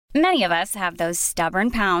Many of us have those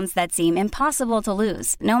stubborn pounds that seem impossible to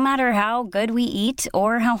lose, no matter how good we eat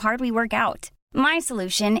or how hard we work out. My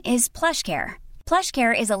solution is PlushCare.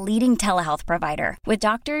 PlushCare is a leading telehealth provider with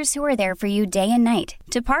doctors who are there for you day and night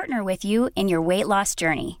to partner with you in your weight loss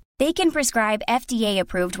journey. They can prescribe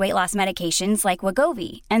FDA-approved weight loss medications like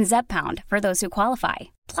Wegovy and Zepbound for those who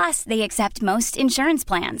qualify. Plus, they accept most insurance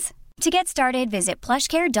plans. To get started, visit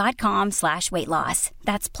plushcare.com/weightloss.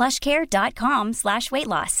 That's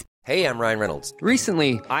plushcare.com/weightloss. Hey, I'm Ryan Reynolds.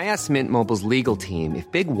 Recently, I asked Mint Mobile's legal team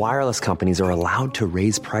if big wireless companies are allowed to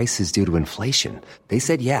raise prices due to inflation. They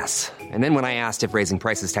said yes. And then when I asked if raising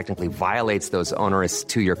prices technically violates those onerous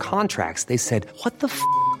two-year contracts, they said, "What the f***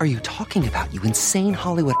 are you talking about, you insane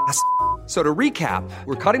Hollywood ass?" So to recap,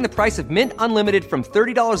 we're cutting the price of Mint Unlimited from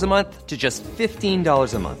 $30 a month to just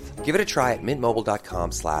 $15 a month. Give it a try at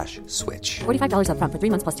mintmobile.com/switch. $45 up front for 3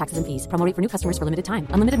 months plus taxes and fees. Promo rate for new customers for limited time.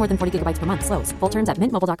 Unlimited more than 40 gigabytes per month. Slows full terms at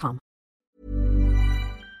mintmobile.com.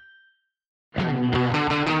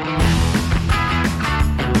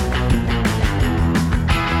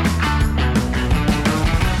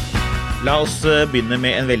 La oss begynne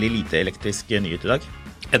med en veldig lite elektrisk nyhet I dag.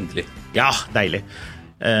 Endelig. Ja, deilig.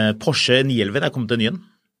 Porsche 911, det kommet en ny en.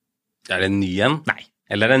 Er det en ny en? Nei.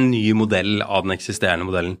 Eller er det en ny modell av den eksisterende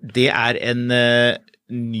modellen? Det en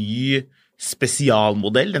ny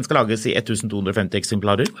spesialmodell. Den skal lages I 1250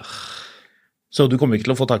 eksemplarer. Så du kommer ikke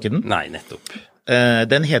til å få tak I den? Nei, nettopp.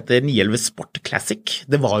 Den heter 911 Sport Classic.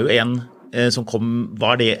 Det var jo en som kom,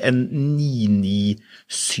 var det en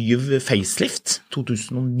 997 facelift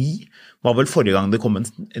 2009, var vel forrige gang det kom en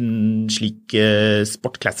slik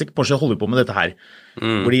Sport Classic. Porsche holder på med dette her,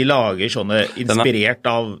 hvor de lager sånne inspirert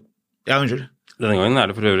av, ja, unnskyld. Denne gangen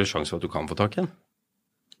det for øvrig sjanse for at du kan få tak I den.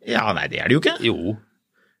 Ja, nei, det det jo ikke. Jo,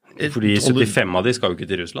 fordi 75 av de skal jo ikke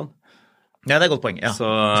til Russland. Ja, det godt poeng, ja. Så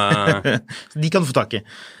de kan du få tak I.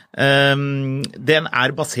 Den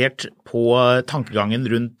basert på tankegangen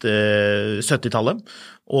rundt 70-tallet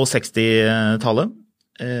og 60-tallet.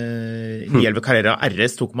 911 Carrera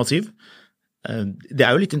RS 2,7. Det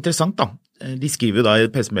jo litt interessant da. De skriver jo da I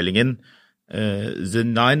pressemeldingen The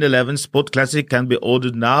 911 Sport Classic can be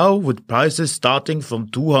ordered now with prices starting from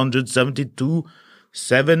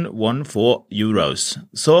 272,714 euros.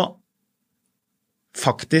 Så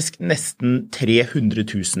faktisk nesten 300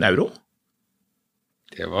 000 euro.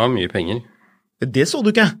 Det var mye penger. Det så du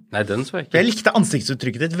ikke. Nei, den så jeg ikke. Jeg likte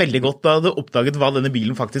ansiktsuttrykket ditt veldig godt da du oppdaget hva denne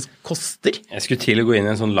bilen faktisk koster. Jeg skulle til å gå inn I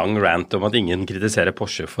en sånn lang rant om at ingen kritiserer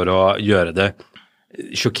Porsche for å gjøre det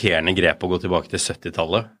sjokkerende grep å gå tilbake til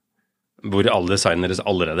 70-tallet, hvor alle designere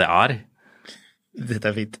allerede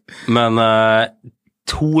Dette fint. Men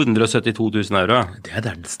 272 000 euro. Det der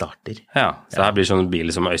den starter. Ja, så her blir sånn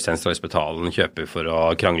bil som Øystein Stray-Spetalen kjøper for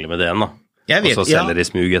å krangle med det da. Jeg vet, og så selger de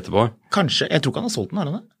smug etterpå. Kanskje, jeg tror ikke han har solgt den, har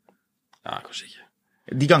han det? Ja, kanskje ikke.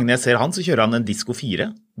 De gangene jeg ser han, så kjører han en Disco 4,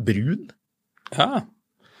 brun. Ja.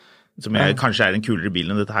 Som kanskje en kulere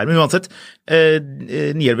bil enn dette her. Men uansett,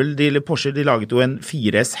 911, Porsche, de laget jo en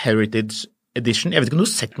 4S Heritage Edition. Jeg vet ikke om du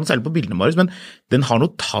har sett noe særlig på bildene våre, men den har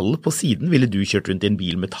noe tall på siden. Ville du kjørt rundt I en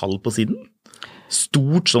bil med tall på siden?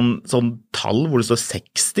 Stort sånn tall hvor det står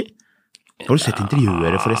 60. Har du sett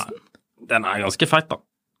interiøret forresten? Den ganske feit da.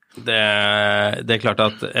 Det klart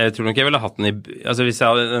at jeg tror nok jeg ville hatt den altså hvis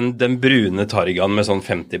jeg hadde den brune Targan med sånn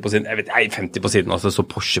 50 på siden, 50 på siden, altså så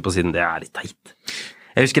Porsche på siden, det litt teit.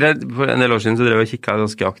 Jeg husker for en del år siden så drev jeg og kikket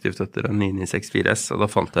ganske aktivt etter en 996 og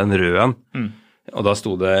da fant jeg en rød en, og da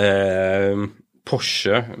stod det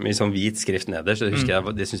Porsche med sånn hvit skrift nederst, så husker jeg,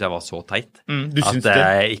 det synes jeg var så teit at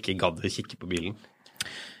jeg ikke gadd å kikke på bilen.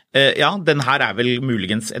 Ja, den her vel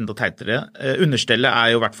muligens enda teitere. Understellet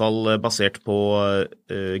jo I hvert fall basert på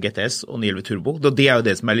GTS og 911 Turbo. Det jo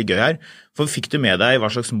det som litt gøy her. For fikk du med deg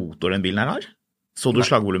hva slags motor den bilen her har? Så du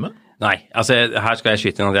slagvolumet? Nei, altså her skal jeg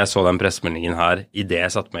skyte inn at jeg så den pressemeldingen her I det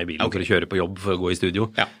jeg satte meg I bilen for å kjøre på jobb for å gå I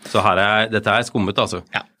studio. Ja. Så dette skummet altså.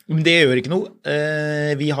 Ja. Men det gjør ikke noe.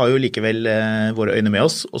 Vi har jo likevel våre øyne med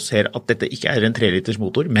oss og ser at dette ikke en 3 liters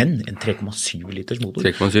motor, men en 3,7 liters motor.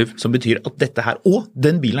 3,7. Som betyr at dette her, og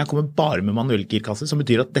den bilen her kommer bare med manuell girkasse, som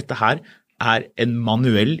betyr at dette her en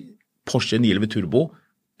manuell Porsche 911 Turbo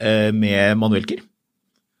med manuell gir.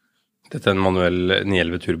 Dette en manuell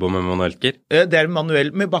 911 Turbo med manuell gir? Det en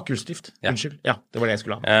manuell med bakhjulsdrift. Ja. Unnskyld, ja, det var det jeg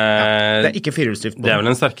skulle ha. Ja. Det ikke firehjulsdrift på den. Det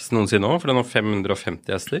vel den sterkeste noensinne også, for den har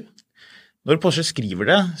 550 hester. Når Porsche skriver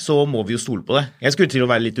det, så må vi jo stole på det. Jeg skulle til å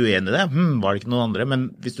være litt uenig I det. Var det ikke noen andre? Men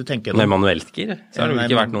hvis du tenker... Med manuelt gir, så har det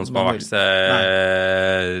ikke vært noen som har vært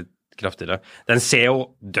kraftigere. Den ser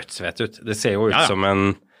jo dødsvet ut. Det ser jo ut som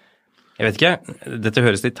en... Jeg vet ikke, dette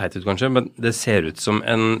høres litt teit ut kanskje, men det ser ut som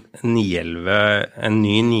en ny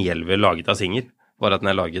 911 laget av Singer. bare at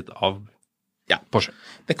den laget av Porsche.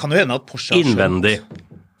 Det kan jo hende at Porsche Innvendig.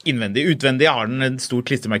 Utvendig har den en stor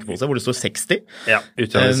klistremerke på seg, hvor det står 60. Ja,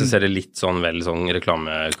 utvendig så ser det litt sånn vel sånn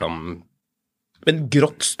reklamekam. Men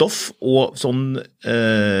grått stoff og sånn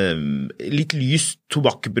litt lyst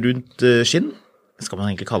tobakkbrunt skinn. Skal man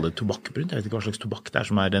egentlig kalle det tobakkbrunt? Jeg vet ikke hva slags tobakk det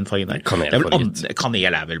som den fargen der. Kanelfarget.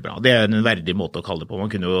 Kanel vel bra. Det en verdig måte å kalle det på.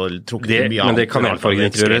 Man kunne jo trukket mye men det kanelfarget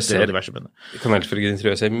interiøret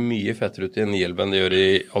ser mye fetere ut i en 911 enn det gjør i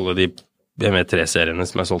alle de BMW 3-seriene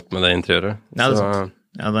som solgt med det interiøret. Ja,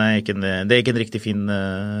 det er ikke en riktig fin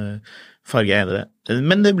farge, jeg er enig i det.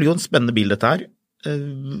 Men det blir jo en spennende bil dette her.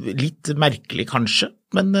 Litt merkelig kanskje,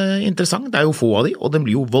 men interessant. Det er jo få av de, og den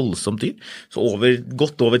blir jo voldsomt dyr. Så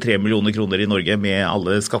godt over 3 millioner kroner i Norge med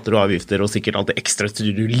alle skatter og avgifter og sikkert alt det ekstra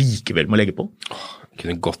du likevel må legge på. Jeg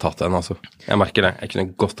kunne godt hatt den, altså. Jeg merker det. Jeg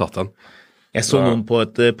kunne godt hatt den. Jeg så noen på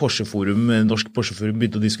et norsk Porsche-forum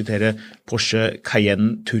begynte å diskutere Porsche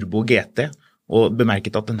Cayenne Turbo GT, og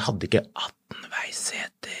bemerket at den hadde ikke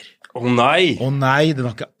 18-veisseter. Nei, den har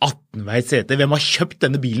ikke 18-veisseter. Hvem har kjøpt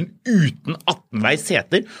denne bilen uten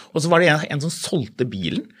 18-veisseter? Og så var det en som solgte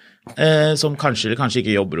bilen, som kanskje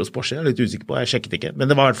ikke jobber hos Porsche, jeg er litt usikker på, jeg sjekket ikke, men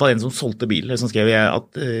det var i hvert fall en som solgte bilen, som skrev at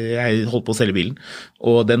jeg holdt på å selge bilen,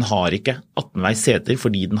 og den har ikke 18-veisseter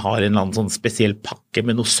fordi den har en eller annen sånn spesiell pakke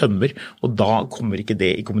med noe sømmer, og da kommer ikke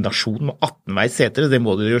det i kombinasjon med 18-veisseter. Det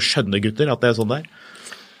må dere jo skjønne, gutter, at det sånn der.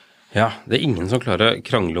 Ja, det er ingen som klarer å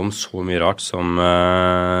krangle om så mye rart som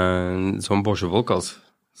Porsche-folk, altså.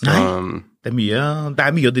 Så, nei, det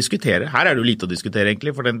er mye å diskutere. Her er det jo lite å diskutere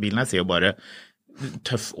egentlig, for den bilen her ser jo bare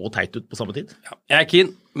tøff og teit ut på samme tid. Ja, jeg er keen,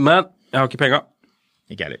 men jeg har ikke penger.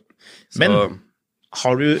 Ikke heller. Men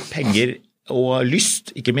har du penger og lyst,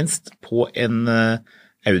 ikke minst, på en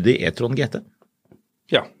Audi e-tron GT?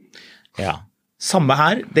 Ja. Samme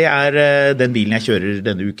her, det er den bilen jeg kjører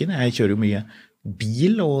denne uken. Jeg kjører jo mye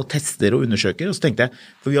bil og tester og undersøker, og så tenkte jeg,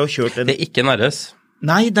 for vi har kjørt Det er ikke en RS.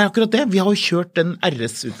 Nei, det er akkurat det. Vi har jo kjørt den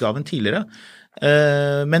RS-utgaven tidligere,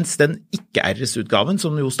 mens den ikke-RS-utgaven,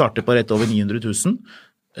 som jo starter på rett over 900 000,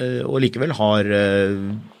 og likevel har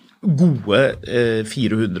gode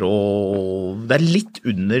 400 og det er litt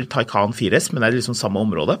under Taycan 4S, men det er liksom samme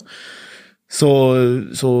område. Så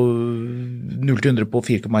 0-100 på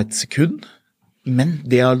 4,1 sekund. Men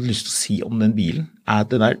det jeg har lyst til å si om den bilen er at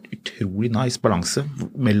den er utrolig nice balanse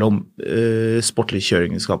mellom sportlige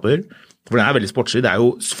kjøreegenskaper. For den er veldig sportslig.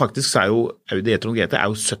 Faktisk er jo Audi e-tron GT er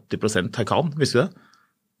jo 70% Taycan, visste du det?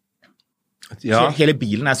 Ja. Hele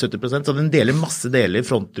bilen er 70%, så den deler masse deler,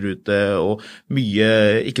 frontrute og mye,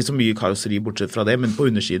 ikke så mye karosseri bortsett fra det, men på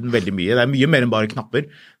undersiden veldig mye. Det er mye mer enn bare knapper.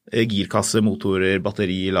 Girkasse, motorer,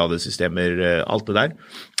 batteri, ladesystemer, alt det der.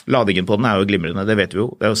 Ladingen på den er jo glimrende, det vet vi jo.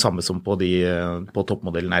 Det er jo samme som på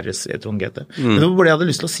toppmodellen RS e-tron GT. Men det var bare det jeg hadde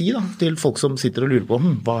lyst til å si da, til folk som sitter og lurer på,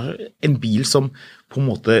 hva en bil som på en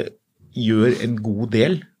måte gjør en god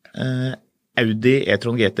del. Audi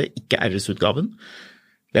e-tron GT, ikke RS-utgaven.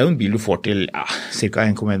 Det er jo en bil du får til ca.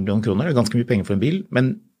 1,1 million kroner. Det er ganske mye penger for en bil,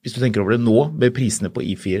 men hvis du tenker over det nå, med prisene på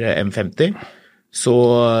i4 M50, så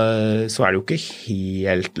er det jo ikke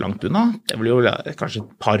helt langt unna. Det blir jo kanskje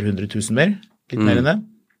et par 100 000 mer, litt mer enn det.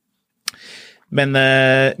 Men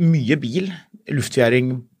mye bil,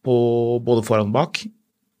 luftfjæring på både foran og bak,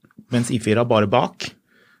 mens i4 er bare bak.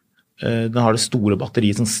 Den har det store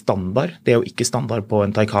batteriet som standard. Det er jo ikke standard på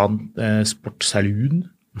en Taycan Sport Saloon.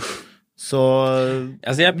 Så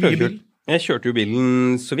altså jeg kjørte jo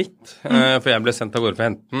bilen så vidt, for jeg ble sendt av gårde for å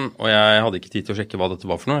hente den, og jeg hadde ikke tid til å sjekke hva dette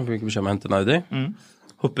var for noe. Jeg fikk ikke beskjed om å hente en Audi.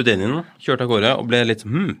 Hoppet inn i den, kjørte av gårde, og ble litt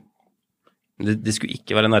det skulle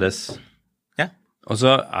ikke være en RS. Ja. Og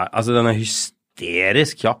så, altså den er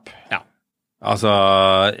hysterisk kjapp. Ja. Altså,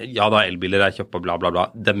 ja da, elbiler er kjapp og bla bla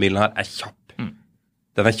bla. Den bilen her er kjapp.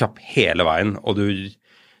 Den er kjapp hele veien, og du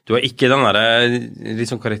har ikke den der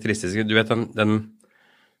litt sånn karakteristiske, du vet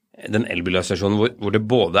den elbilastasjonen hvor det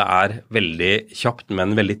både er veldig kjapt,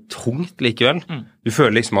 men veldig tungt likevel. Du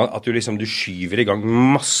føler liksom at du skyver i gang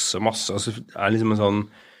masse, altså det er liksom en sånn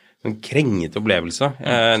krengete opplevelse.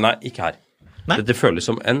 Nei, ikke her. Nei. Det føles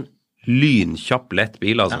som en lynkjapp, lett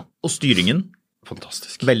bil, altså. Ja, og styringen.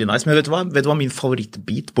 Fantastisk. Veldig nice, men vet du hva min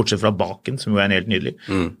favorittbit, bortsett fra baken, som jo er helt nydelig,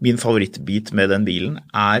 min favorittbit med den bilen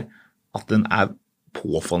er at den er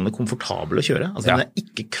påfallende komfortabel å kjøre. Altså den er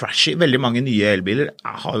ikke crashy. Veldig mange nye elbiler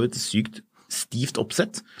har jo et sykt stivt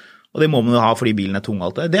oppsett, og det må man jo ha fordi bilen er tung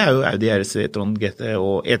alt det. Det er jo Audi RS e-tron GT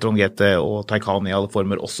og e-tron GT og Taycan i alle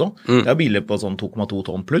former også. Det er biler på sånn 2,2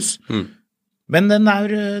 tonn pluss. Men den er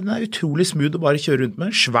utrolig smooth å bare kjøre rundt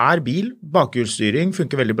med. Svær bil, bakhjulsstyring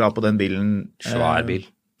funker veldig bra på den bilen. Svær bil.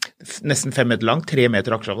 Nesten 5 meter lang, 3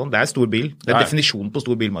 meter aksjeavstand. Det er stor bil. Det er definisjonen på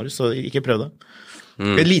stor bil, Marius, så ikke prøv det.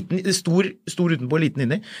 Stor utenpå, liten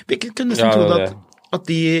inni. Vi kunne nesten trodd at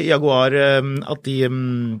de Jaguar, at de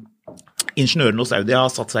ingeniørene hos Audi har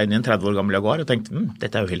satt seg inn i en 30 år gammel Jaguar og tenkt,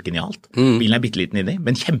 dette er jo helt genialt. Bilen er bitteliten inni,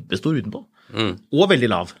 men kjempestor utenpå. Og veldig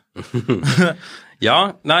lav.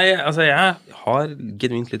 Altså jeg har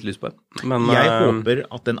genuint litt lyst på det. Men jeg håper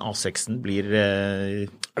at den A6-en blir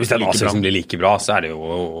hvis den A6-en blir like bra, så er det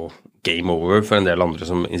jo game over for en del andre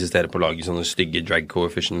som insisterer på å lage sånne stygge drag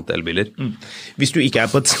coefficient elbiler. Hvis du ikke er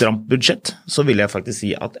på et stramt budsjett, så vil jeg faktisk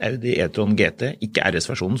si at Audi e-tron GT, ikke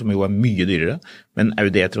RS-versjonen, som jo er mye dyrere, men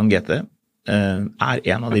Audi e-tron GT er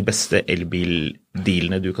en av de beste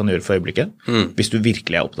elbildealene du kan gjøre for øyeblikket, hvis du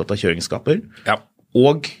virkelig er opptatt av kjøringskaper. Ja.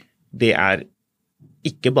 Og det er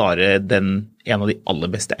ikke bare en av de aller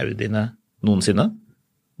beste Audiene noensinne,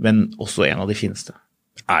 men også en av de fineste.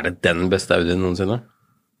 Er det den beste Audien noensinne?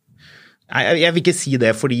 Nei, jeg vil ikke si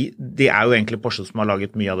det, fordi det er jo egentlig Porsche som har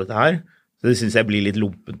laget mye av dette her, så det synes jeg blir litt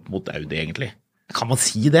lumpent mot Audi egentlig. Kan man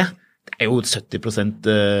si det? Det er jo 70%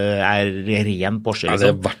 er ren Porsche. Ja, det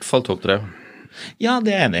er i hvert fall topp 3. Ja,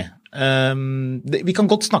 det er jeg enig i. Vi kan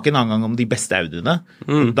godt snakke en annen gang om de beste Audiene.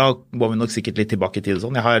 Da må vi nok sikkert litt tilbake til det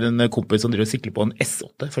sånn. Jeg har en kompis som driver og sikler på en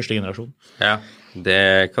S8, første generasjon. Ja,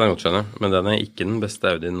 det kan jeg godt skjønne, men den er ikke den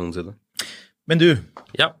beste Audien noensinne. Men du,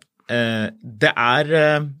 det er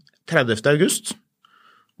 30. august,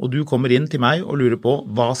 og du kommer inn til meg og lurer på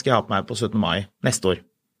hva skal jeg ha på meg på 17. mai neste år.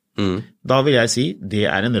 Da vil jeg si det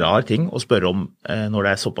er en rar ting å spørre om når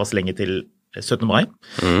det er såpass lenge til 17. mai.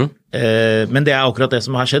 Men det er akkurat det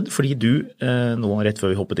som har skjedd, fordi du, nå rett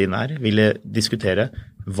før vi hoppet inn her, ville diskutere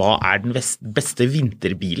hva er den beste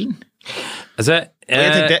vinterbilen? Altså,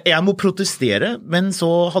 jeg tenkte, jeg må protestere, men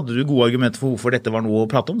så hadde du gode argumenter for hvorfor dette var noe å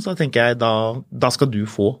prate om, så da tenker jeg, da skal du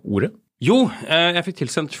få ordet. Jo, jeg fikk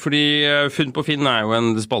tilsendt, fordi Funn på Finn er jo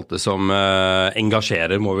en spalte som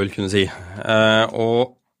engasjerer, må vi vel kunne si.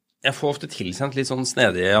 Og jeg får ofte tilsendt litt sånn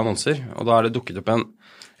snedige annonser, og da er det dukket opp en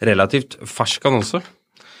relativt fersk annonse,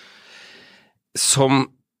 som,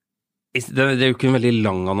 det er jo ikke en veldig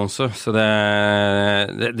lang annonse, så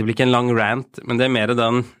det blir ikke en lang rant, men det er mer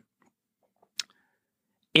den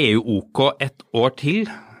EU-OK 1 år til.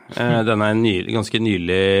 Den er ganske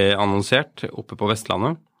nylig annonsert oppe på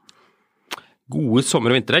Vestlandet. Gode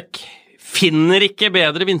sommer- og vinterdekk. Finner ikke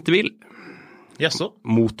bedre vinterbil. Jaså?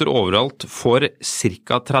 Motor overalt for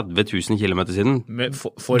ca. 30 000 kilometer siden.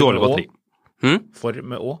 Dårlig batteri. For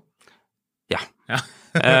med å? Ja.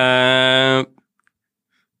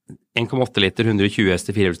 1,8 liter 120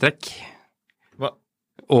 hester firehjulstrekk.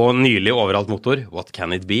 Og nylig overalt motor. What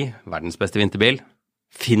can it be? Verdens beste vinterbil.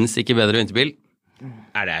 Finnes ikke bedre vinterbil.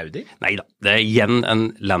 Er det Audi? Neida, det er igjen en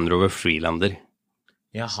Land Rover Freelander.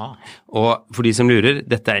 Jaha. Og for de som lurer,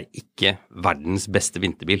 dette er ikke verdens beste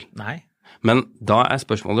vinterbil. Nei. Men da er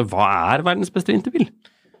spørsmålet, hva er verdens beste vinterbil?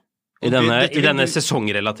 I denne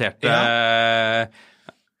sesongrelaterte... Ja.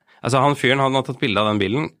 Altså han fyren, han har tatt bilde av den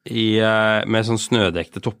bilen med sånn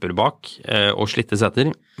snødekte topper bak og slitte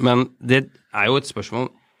setter. Men det er jo et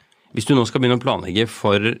spørsmål, hvis du nå skal begynne å planlegge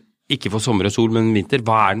ikke for sommer og sol, men vinter,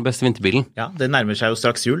 hva er den beste vinterbilen? Ja, det nærmer seg jo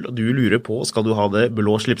straks jul, og du lurer på, skal du ha det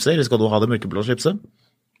blå slipset, eller skal du ha det mørkeblå slipset?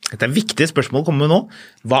 Dette er viktige spørsmål å komme med nå.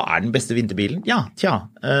 Hva er den beste vinterbilen? Ja,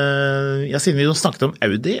 siden vi snakket om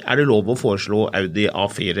Audi, er det lov å foreslå Audi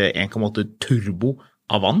A4 1,8 Turbo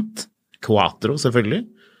Avant, Quattro selvfølgelig.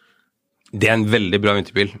 Det er en veldig bra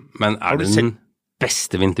vinterbil, men er det den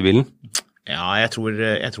beste vinterbilen? Ja, jeg tror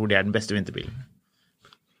det er den beste vinterbilen.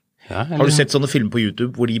 Ja, har du sett sånne filmer på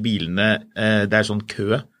YouTube hvor de bilene, det er sånn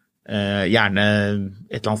kø, gjerne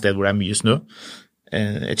et eller annet sted hvor det er mye snø,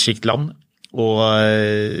 et skikt land, og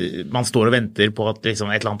man står og venter på at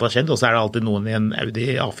liksom, et eller annet har skjedd, og så er det alltid noen i en Audi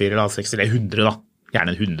A4 eller A6 eller 100 da,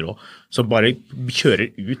 gjerne en 100 også, som bare kjører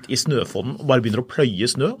ut i snøfonnen og bare begynner å pløye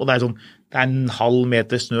snø, og det er en halv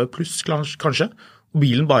meter snø pluss kanskje, og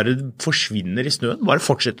bilen bare forsvinner i snøen, bare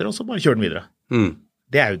fortsetter, og så bare kjører den videre.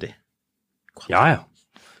 Det er Audi. Ja.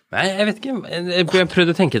 Nei, jeg vet ikke, jeg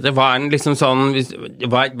prøvde å tenke etter, hva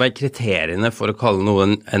er kriteriene for å kalle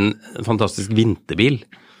noen en fantastisk vinterbil?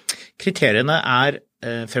 Kriteriene er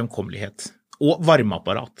fremkommelighet og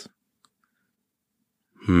varmeapparat.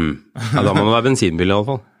 Ja, da må det være bensinbil i alle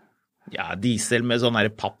fall. Ja, diesel med sånn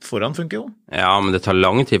der papp foran funker jo. Ja, men det tar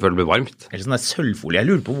lang tid før det blir varmt. Eller sånn der sølvfolie.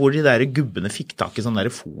 Jeg lurer på hvor de der gubbene fikk tak i sånn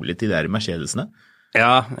der folie til de der Mercedesene.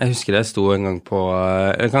 Ja, jeg husker det sto en gang på,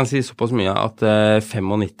 jeg kan si såpass mye at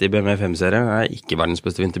 95 BMW 5-serie er ikke verdens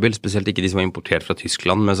beste vinterbil, spesielt ikke de som var importert fra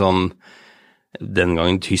Tyskland med sånn, den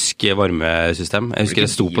gangen tysk varmesystem. Jeg husker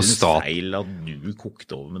det sto på stat. Feil at du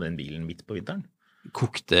kokte over med den bilen midt på vinteren? Jeg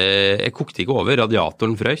kokte ikke over,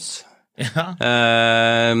 radiatoren frøys. Ja.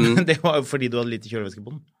 Det var jo fordi du hadde lite kjølevæske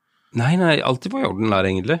på den. Nei, alltid var i orden der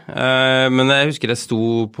egentlig. Men jeg husker jeg sto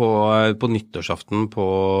på nyttårsaften på,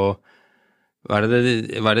 hva er det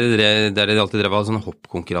der de alltid drev av sånne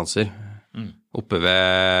hoppkonkurranser, oppe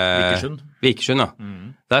ved Vikersund, ja.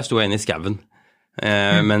 Der sto jeg inne i skauen,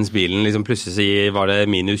 mens bilen liksom plutselig var det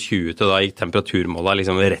minus 20, og da gikk temperaturmålet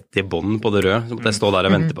liksom rett i bånd på det røde, så måtte jeg stå der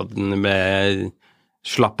og vente på at den med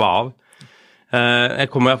slappe av. Jeg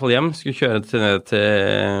kom i hvert fall hjem, skulle kjøre ned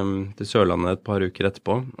til Sørlandet et par uker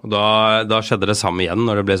etterpå, og da skjedde det samme igjen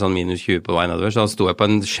når det ble sånn minus 20 på vei nedover, så da sto jeg på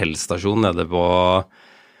en Shell-stasjon nede på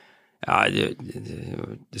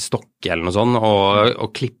Stokke eller noe sånt, og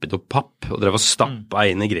klippet opp papp, og drev og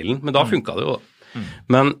stappet inn i grillen, men da funket det jo.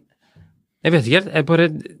 Men jeg vet ikke helt, jeg bare...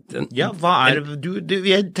 Ja, hva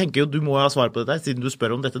jeg tenker jo du må ha svar på dette, siden du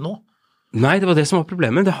spør om dette nå. Nei, det var det som var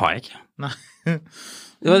problemet, det har jeg ikke. Nei.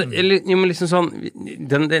 Liksom sånn,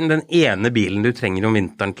 den ene bilen du trenger om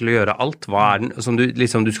vinteren til å gjøre alt, hva er den,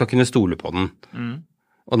 som du skal kunne stole på den,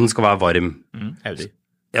 og den skal være varm. Audi.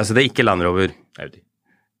 Altså det er ikke Land Rover. Audi.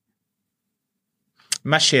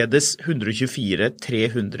 Mercedes 124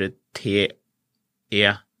 300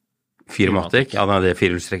 TE. Firmatic, ja, det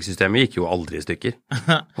firehjulstrekksystemet gikk jo aldri i stykker.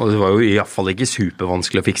 Og det var jo i hvert fall ikke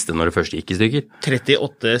supervanskelig å fikse det når det først gikk i stykker.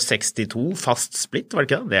 3862 fast splitt, var det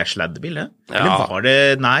ikke det? Det er sladdbil, det. Ja. Eller var det,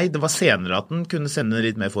 nei, det var senere at den kunne sende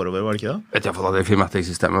litt mer forover, var det ikke det? Vet jeg at det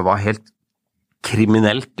Firmatic-systemet var helt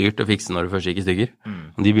kriminelt dyrt å fikse når det først gikk i stykker.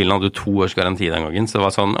 Og de bilene hadde jo 2 års garanti den gangen, så det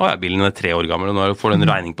var sånn, bilen er 3 år gammel, og nå får du en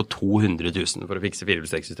regning på 200 000 for å fikse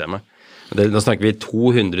firehjulstrekksystemet. Da snakker vi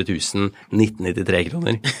 200 1993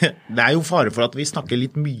 kroner. Det er jo fare for at vi snakker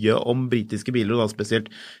litt mye om britiske biler, og da spesielt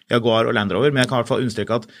Jaguar og Land Rover, men jeg kan i hvert fall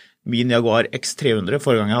understreke at min Jaguar X300,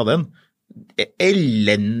 forrige gang jeg hadde en,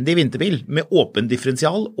 elendig vinterbil med åpen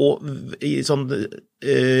differensial og i sånn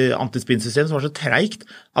antispinnsystem som var så treigt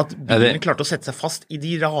at bilen klarte å sette seg fast i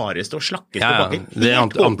de rareste og slakkeste bakker. Det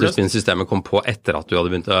antispinnsystemet kom på etter at du hadde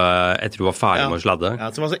begynt etter du var ferdig med å sladde. Ja,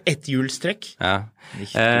 så det var altså ett hjulstrekk. Ja.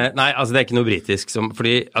 Nei, altså det er ikke noe britisk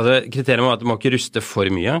fordi kriteriet må være at det må ikke ruste for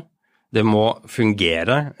mye, det må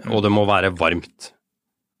fungere og det må være varmt.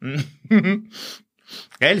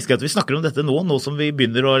 Jeg elsker at vi snakker om dette nå som vi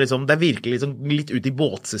begynner å liksom, det virker liksom litt ut i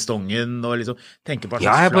båtsesongen og liksom tenker på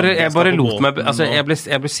jeg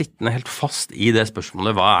ble sittende helt fast i det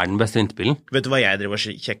spørsmålet, hva er den beste vinterbilen? Vet du hva jeg drev og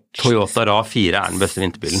kjekk? Toyota RAV4 er den beste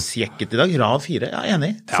vinterbilen. Sjekket i dag, RAV4, ja,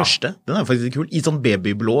 enig. Første, den er faktisk kul, i sånn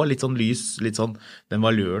babyblå, litt sånn lys, litt sånn, den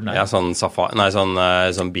valøren der. Ja, sånn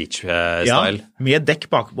beach-style. Ja, med dekk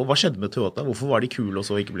bakpå. Hva skjedde med Toyota? Hvorfor var de kule og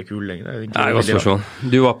så ikke ble kule lenger? Nei, hva spørsmål?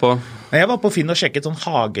 Du var på? Jeg var på Finn og sjekket sånn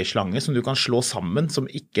hageslange som du kan slå sammen, som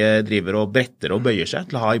ikke driver og bretter og bøyer seg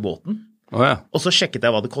til å ha i båten. Og så sjekket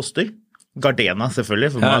jeg hva det koster. Gardena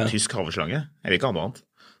selvfølgelig, for man har en tysk haveslange. Jeg vil ikke ha noe annet.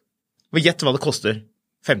 Og gjett hva det koster.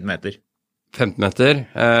 15 meter. 15 meter,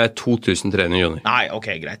 2300 kroner. Nei, ok,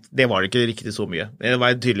 greit. Det var ikke riktig så mye. Det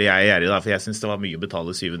var tydelig jeg er i da, for jeg synes det var mye å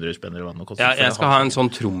betale 700 spenner og hva det koster. Ja, jeg skal ha en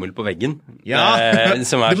sånn trommel på veggen. Ja, det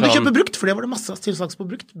må du kjøpe brukt, for det var det masse tilslags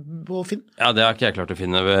på brukt på Finn. Ja, det har ikke jeg klart å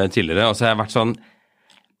finne tidligere. Og så har jeg vært sånn,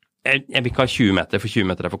 jeg vil ikke ha 20 meter, for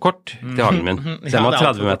 20 meter er for kort til hagen min. Så jeg må ha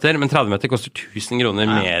 30 meter, men 30 meter koster 1000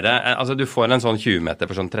 kroner mer. Altså, du får en sånn 20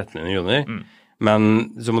 meter for sånn 1300 kroner. Men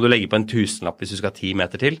så må du legge på en tusenlapp hvis du skal ha 10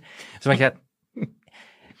 meter til. Så merker jeg,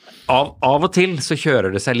 av og til så kjører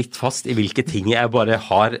det seg litt fast i hvilke ting jeg bare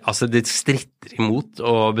har, altså det stritter imot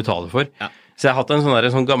å betale for. Ja. Så jeg har hatt en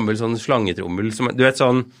sånn gammel sånn slangetrommel, som, du vet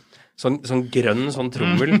sånn grønn sånn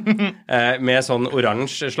trommel, med sånn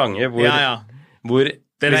oransje slange, hvor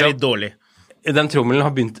den er litt dårlig. Den trommelen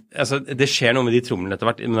har begynt, altså det skjer noe med de trommelene etter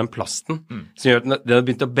hvert, med den plasten, som gjør at den har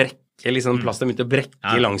begynt å brekke, liksom plasten har begynt å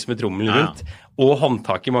brekke langs med trommelen rundt, og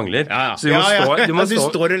håndtaket mangler. Så du står med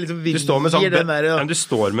sånn, du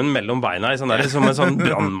står med den mellom beina som en sånn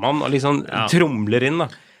brandmann, og liksom tromler inn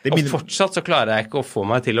da. Og fortsatt så klarer jeg ikke å få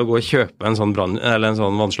meg til å gå og kjøpe en sånn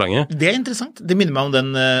vannslange. Det er interessant. Det minner meg om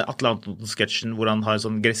den Atle Antonsen-sketsjen hvor han har en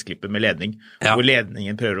sånn gressklipper med ledning, hvor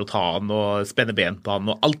ledningen prøver å ta han og spenne ben på han,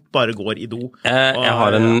 og alt bare går i do. Jeg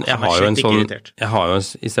har jo en sånn,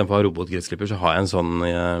 i stedet for å ha robotgressklipper, så har jeg en sånn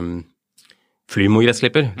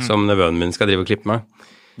Flymo-gressklipper, som nevøen min skal drive og klippe med.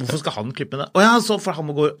 Hvorfor skal han klippe det? Så for han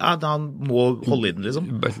må holde i den,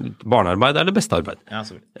 liksom. Barnearbeid er det beste arbeid.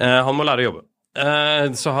 Han må lære å jobbe.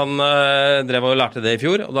 Så han drev og lærte det i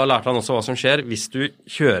fjor, og da lærte han også hva som skjer hvis du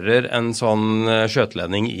kjører en sånn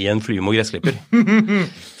skjøteledning i en Flymo gressklipper.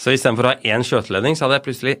 Så i stedet for å ha en skjøteledning, så hadde jeg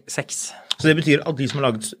plutselig 6. Så det betyr at de som har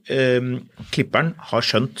laget klipperen har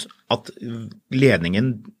skjønt at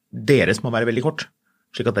ledningen deres må være veldig kort,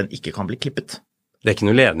 slik at den ikke kan bli klippet. Det ikke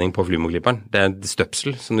noe ledning på flymoklipperen. Det et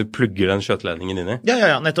støpsel som du plugger den skjøteledningen inn i.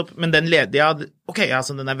 Ja, nettopp. Men den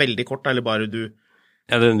så den veldig kort, eller bare du...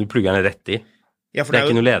 Ja, du plugger den rett i. Ja, for det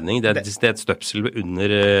ikke noe ledning, det et støpsel under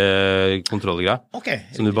kontrollgreia,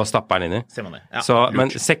 som du bare stapper den inn i. Ser man det. Ja, så,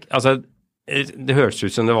 men det høres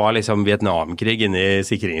ut som det var liksom Vietnamkrig inne i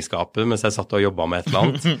sikringsskapet mens jeg satt og jobbet med et eller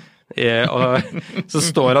annet. Og så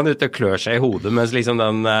står han ute og klør seg i hodet mens liksom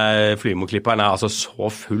den flymoklipperen altså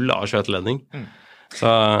så full av skjøteledning.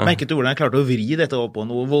 Merket du hvordan jeg klarte å vri dette opp på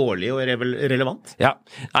noe vårlig og relevant? Ja.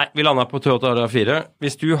 Nei, vi landet på Toyota RAV4.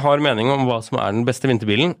 Hvis du har mening om hva som den beste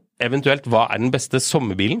vinterbilen, eventuelt hva den beste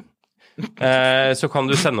sommerbilen, så kan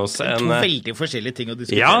du sende oss en... To veldig forskjellige ting å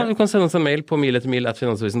diskutere. Ja, du kan sende oss en mail på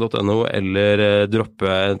miletermil@finansavisen.no eller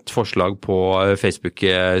droppe et forslag på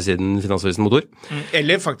Facebook-siden Finansavisen Motor.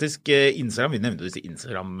 Eller faktisk Instagram. Vi nevnte disse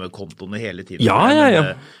Instagram-kontoene hele tiden.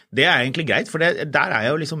 Ja. Det egentlig greit, for der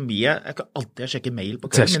jeg jo liksom mye... Jeg kan alltid sjekke mail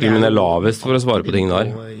på kvelden. Terskelen min lavest for å svare på ting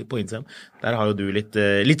der. På Instagram. Der har jo du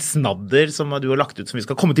litt snadder som du har lagt ut, som vi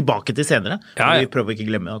skal komme tilbake til senere. Ja. Vi prøver ikke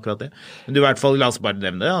å glemme akkurat det. Men du i hvert fall, la oss bare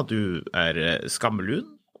nevne det, at du skammelun,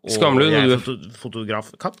 og jeg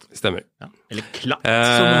fotograf-katt. Stemmer. Ja. Eller klatt,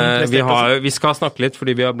 som noen fleste vi skal snakke litt,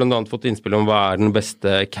 fordi vi har blant annet fått innspill om hva den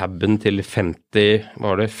beste cabben til 50,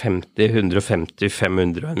 150,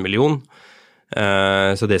 500 og 1 million.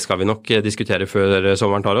 Så det skal vi nok diskutere før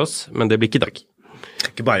sommeren tar oss, men det blir ikke i dag.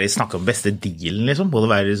 Ikke bare snakke om beste dealen, liksom, både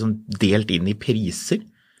være liksom delt inn i priser.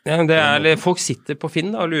 Ja, folk sitter på Finn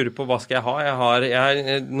da, og lurer på hva skal jeg ha.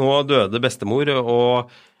 Nå døde bestemor, og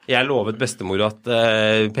jeg lovet bestemor at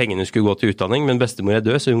pengene skulle gå til utdanning, men bestemor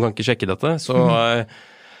død, så hun kan ikke sjekke dette. Så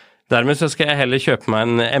dermed så skal jeg heller kjøpe meg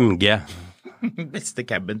en MG. Beste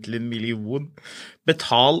cabben til 1 million.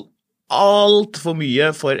 Betal alt for mye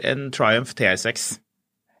for en Triumph TR6.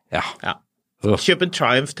 Ja. Kjøp en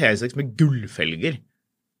Triumph TR6 med gullfelger.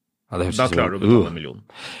 Ja, da klarer du å betale 1 million.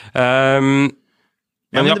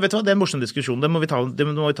 Men vet du hva, det en morsom diskusjon. Det må vi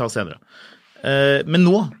ta senere. Men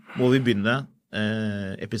nå må vi begynne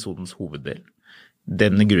episodens hoveddel.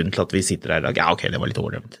 Den grunnen til at vi sitter her i dag. Ja, ok, det var litt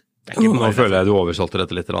overdrevet. Nå føler jeg du oversolgte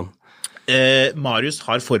dette litt. Marius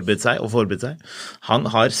har forberedt seg. Han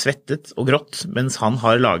har svettet og grått, mens han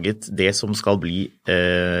har laget det som skal bli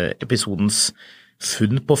episodens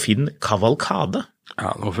funn på Finn kavalkade.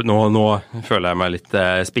 Ja, nå føler jeg meg litt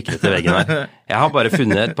spikret til veggen her. Jeg har bare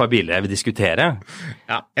funnet et par biler jeg vil diskutere.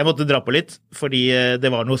 Ja, jeg måtte dra på litt, fordi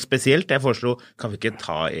det var noe spesielt. Jeg foreslo, kan vi ikke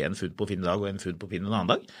ta en funn på Finn i dag og en funn på Finn en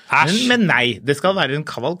annen dag? Men nei, det skal være en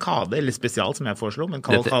kavalkade, eller spesial som jeg foreslo, men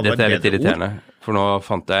kavalkade dette litt irriterende, for nå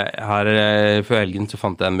fant jeg, her før helgen så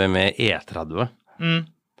fant jeg en BMW E30.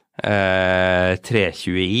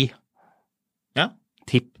 320i. Ja.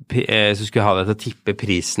 Så skulle jeg ha det til å tippe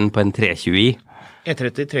prisen på en 320i.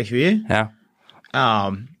 E30 320i? Ja.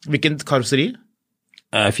 Hvilken karosseri?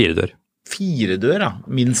 4 dør. 4 dør, ja.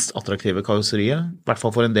 Minst attraktive karosseriet. I hvert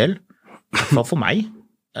fall for en del. I hvert fall for meg.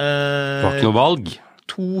 Det var ikke noe valg.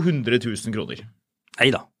 200 000 kroner.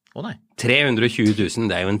 Neida. Nei. 320 000,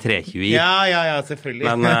 det er jo en 320i. Ja, selvfølgelig.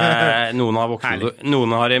 Men noen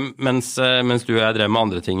har mens du og jeg drev med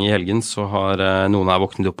andre ting i helgen, så har noen her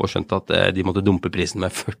våknet opp og skjønt at de måtte dumpe prisen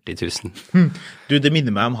med 40 000. Du, det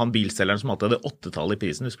minner meg om han bilselgeren som alltid hadde 8-tall i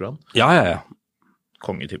prisen, husker du han? Ja.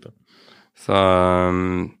 Kongetype. Så...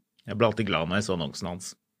 jeg ble alltid glad når jeg så annonsen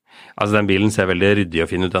hans. Altså, den bilen ser veldig ryddig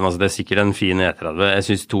og fin ut. Altså, det er sikkert en fin E30. Jeg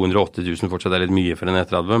synes 280 000 fortsatt er litt mye for en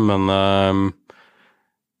E30, men...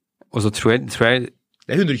 Og så tror jeg... Det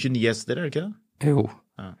er 129 hester, er det ikke det? Jo.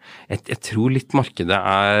 Ja. Jeg tror litt markedet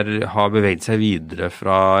har beveget seg videre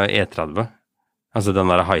fra E30. Altså den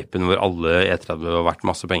der hypen hvor alle E30 har vært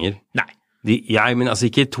masse penger. Nei. Men altså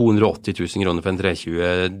ikke 280 000 kroner for en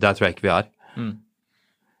 320, der tror jeg ikke vi er.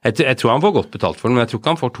 Jeg tror han får godt betalt for den, men jeg tror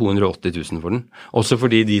ikke han får 280 000 for den. Også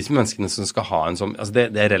fordi de menneskene som skal ha en sånn... Altså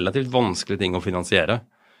det er relativt vanskelig ting å finansiere.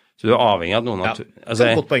 Så du er avhengig av at noen har... Ja, det er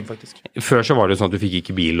et godt poeng faktisk. Før så var det jo sånn at du fikk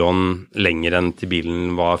ikke billån lenger enn til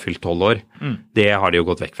bilen var fylt 12 år. Det har de jo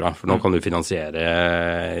gått vekk fra, for nå kan du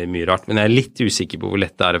finansiere mye rart. Men jeg er litt usikker på hvor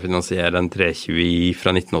lett det er å finansiere en 320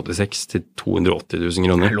 fra 1986 til 280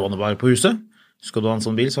 000 kroner. Jeg låner bare på huset. Skal du ha en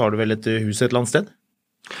sånn bil, så har du vel et hus et eller annet sted?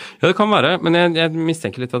 Ja, det kan være, men jeg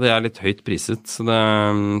mistenker litt at det er litt høyt priset.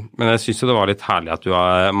 Men jeg synes jo det var litt herlig at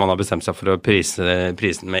man har bestemt seg for å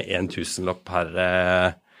prisen med 1 000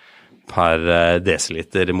 per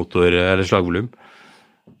desiliter motor eller slagvolum.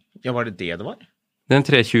 Ja, var det var? Det er en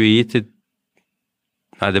 320i til...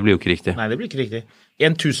 Nei, det blir jo ikke riktig. Nei, det blir ikke riktig.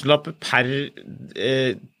 1 000 per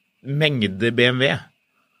mengde BMW.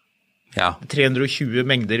 Ja. 320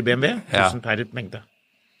 mengder BMW, 1000 per mengde.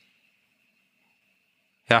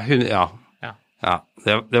 Ja. Ja,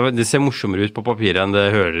 det ser morsommere ut på papiret enn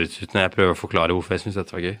det høres ut når jeg prøver å forklare hvorfor jeg synes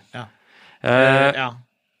dette var gøy. Ja. Ja.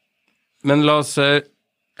 Men la oss...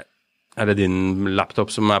 Er det din laptop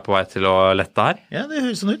som er på vei til å lette her? Ja, det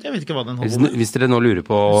høres sånn ut. Jeg vet ikke hva den holder med. Hvis dere nå lurer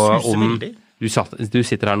på om du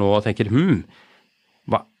sitter her nå og tenker,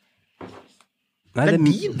 hva? Nei, det er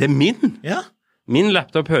min. Det er min? Ja. Min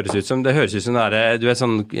laptop høres ut som det er, du vet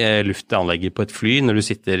sånn luftanlegger på et fly når du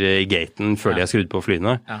sitter i gaten før de har skrudd på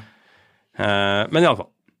flyene. Ja. Men i alle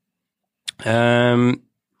fall.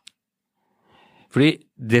 Fordi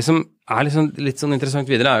det som er litt sånn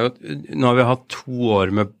interessant videre er jo at nå har vi hatt 2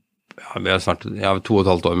 år med vi har snart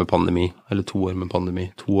 2,5 år med pandemi, eller 2 år med pandemi.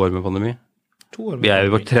 Vi er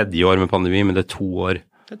jo vårt 3. år med pandemi, men det er 2 år.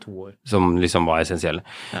 Det er 2 år. Som liksom var essensielle.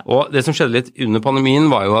 Ja. Og det som skjedde litt under pandemien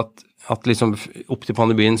var jo at liksom opp til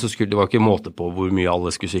pandemien så det var ikke måte på hvor mye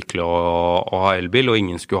alle skulle sykle og ha elbil, og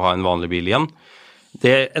ingen skulle ha en vanlig bil igjen.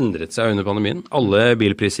 Det endret seg under pandemien. Alle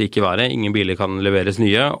bilpriser gikk i været, ingen biler kan leveres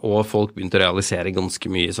nye, og folk begynte å realisere ganske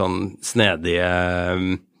mye sånn snedige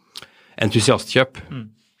entusiastkjøp.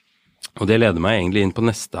 Og det leder meg egentlig inn på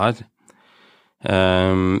neste her.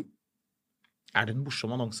 Er det en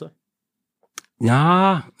morsom annonse?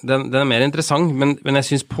 Ja, den er mer interessant, men jeg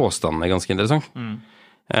synes påstanden er ganske interessant.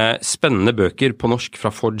 Spennende bøker på norsk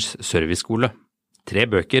fra Fords serviceskole. 3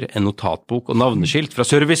 bøker, en notatbok og navneskilt fra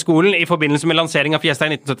serviceskolen i forbindelse med lansering av Fiesta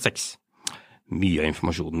i 1976. Mye av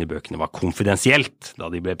informasjonen i bøkene var konfidensielt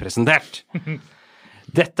da de ble presentert.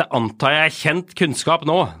 Dette antar jeg kjent kunnskap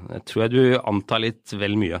nå. Jeg tror jeg du antar litt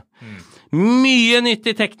vel mye. Mye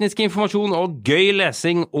nyttig teknisk informasjon og gøy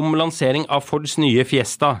lesing om lansering av Fords nye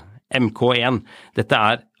Fiesta, MK1. Dette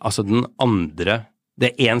er altså den andre,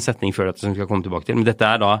 det er en setning før dette som vi skal komme tilbake til, men dette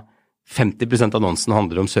er da 50% av annonsen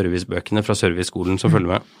handler om servicebøkene fra serviceskolen som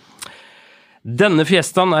følger med. Denne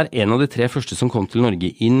Fiestaen er en av de 3 første som kom til Norge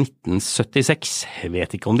i 1976. Jeg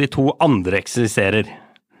vet ikke om de 2 andre eksisterer.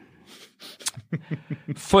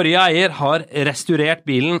 Forrige eier har restaurert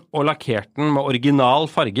bilen og lakkert den med original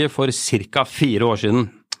farge for cirka 4 år siden.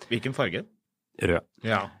 Hvilken farge? Rød.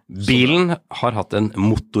 Ja. Bilen har hatt en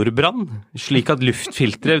motorbrann, slik at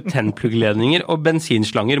luftfiltre, tennpluggledninger og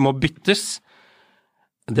bensinslanger må byttes.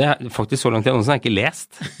 Det er faktisk så langt i annonsen jeg ikke lest.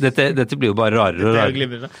 Dette blir jo bare rarere og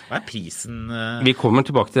rarere. Hva er prisen? Vi kommer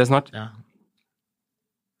tilbake til det snart. Ja.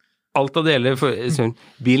 Alt av deler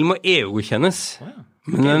bilen må EU-godkjennes. Ja.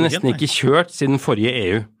 Men den er nesten ikke kjørt siden forrige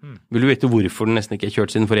EU. Vil du vite hvorfor den nesten ikke er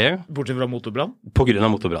kjørt siden forrige EU? Bortsett fra motorbrann? På grunn av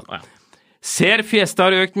motorbrann. Ja. Ser Fiesta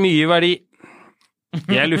har økt mye i verdi.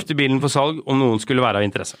 Jeg lufter bilen for salg om noen skulle være av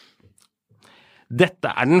interesse. Dette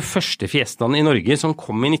er den første Fiestaen i Norge som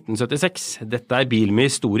kom i 1976. Dette er bil med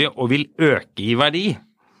historie og vil øke i verdi.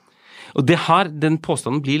 Og den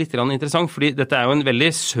påstanden blir litt interessant, fordi dette er jo en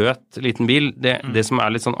veldig søt liten bil. Det som er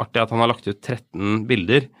litt sånn artig er at han har lagt ut 13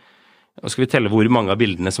 bilder. Og skal vi telle hvor mange av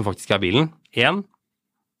bildene som faktisk er bilen? 1,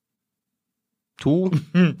 2,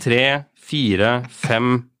 3, 4,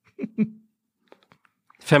 5.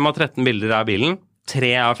 5 av 13 bilder er bilen.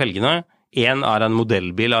 3 er felgene. 1 er en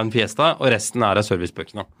modellbil av en Fiesta, og resten er av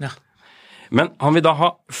servicebøkene. Ja. Men han vil da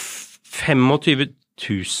ha 25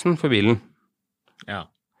 000 for bilen. Ja.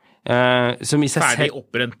 Som i seg ferdig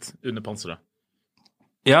opprent under panseret.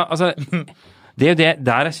 Ja, altså... Det er jo det,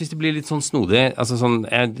 der jeg synes det blir litt sånn snodig, altså sånn,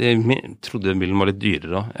 jeg trodde bilen var litt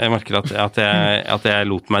dyrere også. Jeg merker at jeg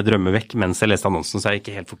lot meg drømme vekk mens jeg leste annonsen, så jeg er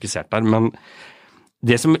ikke helt fokusert der, men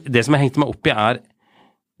det som jeg hengte meg opp i er,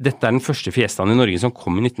 dette er den første Fiestaen i Norge som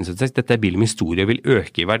kom i 1976, dette er bil med historie og vil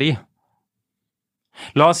øke i verdi.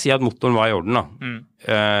 La oss si at motoren var i orden da,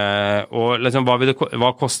 og liksom,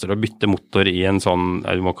 hva koster det å bytte motor i en sånn,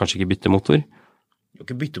 du må kanskje ikke bytte motor?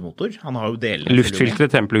 Ikke byttemotor, han har jo deler. Luftfiltre,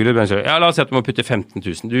 tennplugger, ja, la oss si at du må putte 15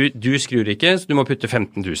 000. Du skrur ikke, så du må putte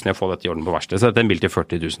 15 000 i å få dette i orden på verksted, så dette er en bil til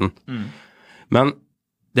 40 000. Men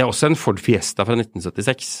det er også en Ford Fiesta fra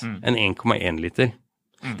 1976, en 1,1 liter.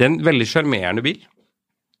 Det er en veldig charmerende bil.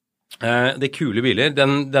 Det er kule biler.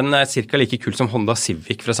 Den er cirka like kul som Honda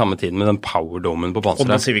Civic fra samme tiden med den powerdomen på panseret.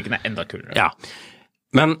 Honda Civicen er enda kulere. Ja,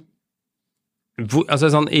 men altså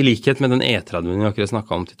sånn, i likhet med den E30 vi akkurat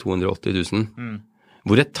snakket om til 280 000,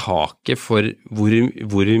 hvor er taket for hvor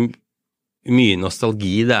mye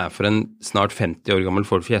nostalgi det er for en snart 50 år gammel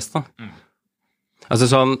Ford Fiesta? Altså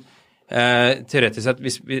sånn, teoretisk sett,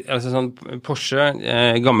 altså sånn Porsche,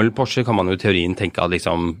 gammel Porsche kan man jo i teorien tenke at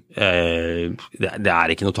liksom, det er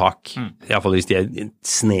ikke noe tak. I hvert fall hvis de er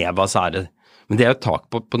sneva, så er det. Men det er jo tak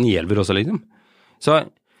på 911 også, liksom. Så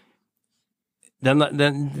det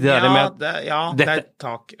er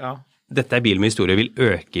tak, ja. dette er bil med historie, vil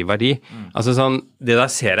øke i verdi. Altså sånn, det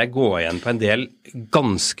der ser jeg gå igjen på en del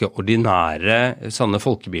ganske ordinære sånne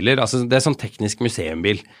folkebiler. Altså det er sånn teknisk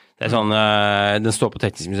museumbil. Det er sånn, den står på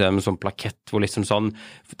teknisk museum med sånn plakett hvor liksom sånn,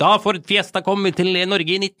 da Ford Fiesta kom til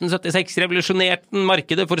Norge i 1976, revolusjonerte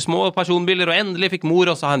markedet for små personbiler, og endelig fikk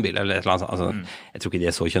mor også ha en bil, eller et eller annet. Altså, jeg tror ikke de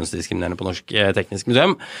er så kjønnsdiskriminerende på Norsk Teknisk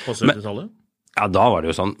Museum. På 70-tallet? Ja, da var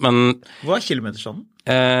det jo sånn, men... Hva er kilometerstanden?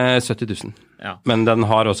 70 000. Ja. Men den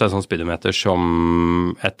har også en sånn speedometer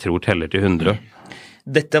som jeg tror teller til 100.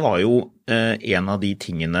 Dette var jo en av de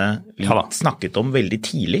tingene vi snakket om veldig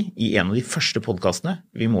tidlig i en av de første podcastene.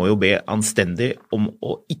 Vi må jo be anstendig om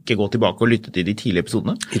å ikke gå tilbake og lytte til de tidlige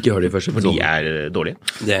episodene. Ikke høre de første episodene. For de er dårlige.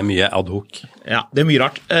 Det er mye ad hoc. Ja, det er mye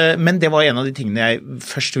rart. Men det var en av de tingene jeg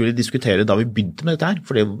først ville diskutere da vi begynte med dette her.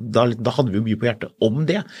 For da hadde vi jo mye på hjertet om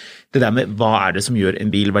det. Det der med hva er det som gjør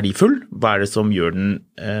en bil verdifull? Hva er det som gjør den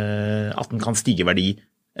at den kan stige verdi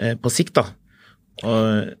på sikt da?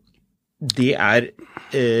 Og det er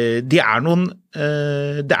noen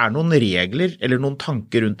regler eller noen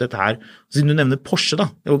tanker rundt dette her. Siden du nevner Porsche da,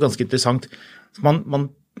 det var ganske interessant.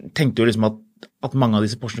 Man tenkte jo liksom at mange av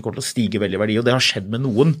disse Porschene kommer til å stige veldig i verdi, og det har skjedd med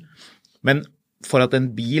noen. Men for at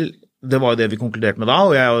en bil, det var jo det vi konkluderte med da,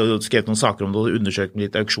 og jeg har jo skrevet noen saker om det og undersøkt med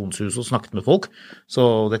litt auksjonshus og snakket med folk,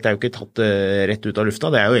 så dette er jo ikke tatt rett ut av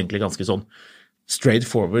lufta, det er jo egentlig ganske sånn straight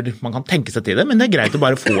forward, man kan tenke seg til det, men det er greit å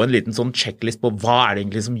bare få en liten sånn checklist på hva er det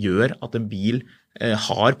egentlig som gjør at en bil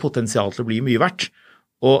har potensial til å bli mye verdt.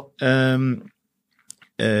 Og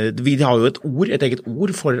vi har jo et eget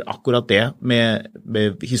ord for akkurat det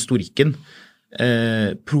med historikken.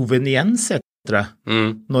 Proveniens heter det.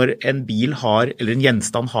 Når en bil har, eller en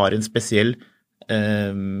gjenstand har en spesiell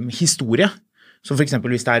historie. Så for eksempel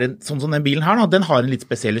hvis det er sånn som den bilen her, da, den har en litt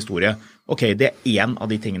spesiell historie. Ok, det er en av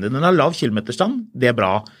de tingene. Den har lav kilometerstand, det er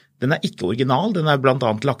bra. Den er ikke original, den er blant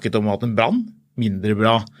annet lakket om at den brann, mindre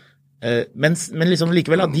bra. Men liksom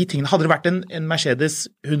likevel, de tingene, hadde det vært en Mercedes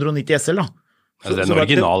 190 SL da. Altså det er en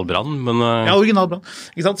original brann, men... Ja, original brann.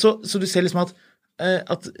 Ikke sant? Så du ser liksom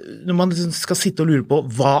at når man liksom skal sitte og lure på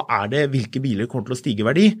hva er det, hvilke biler kommer til å stige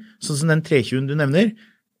verdi, sånn som den 320 du nevner,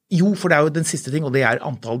 jo, for det er jo den siste ting, og det er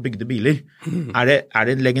antall bygde biler. Er det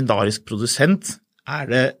en legendarisk produsent? Er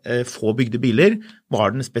det få bygde biler?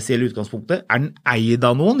 Var den spesielle utgangspunktet? Er den eid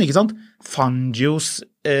av noen, ikke sant? Fangios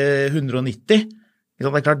 190, ikke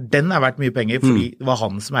sant? Det er klart, den er verdt mye penger, fordi det var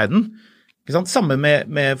han som eide den. Ikke sant? Samme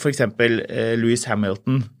med for eksempel Lewis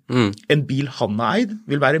Hamilton. En bil han har eid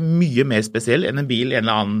vil være mye mer spesiell enn en bil en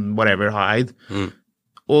eller annen whatever har eid.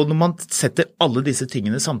 Og når man setter alle disse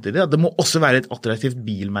tingene samtidig, det må også være et attraktivt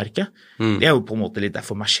bilmerke. Det er jo på en måte litt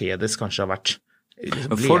derfor Mercedes kanskje har vært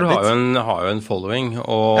liksom Ford har jo en following,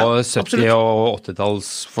 og 70- og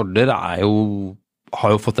 80-talls Forder har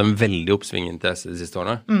jo fått en veldig oppsvinginteresse de siste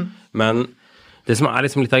årene. Men det som er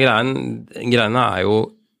liksom litt av greiene er jo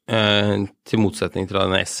til motsetning til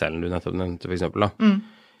denne SL-en du nettopp nevnte for eksempel da.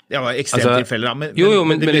 Det var ekstremt tilfeller da.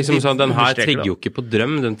 Men liksom sånn, den her trigger jo ikke på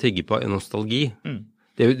drøm, den trigger på nostalgi.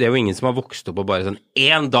 Det er jo ingen som har vokst opp og bare sånn,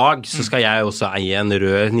 en dag så skal jeg også eie en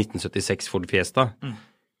rød 1976 Ford Fiesta.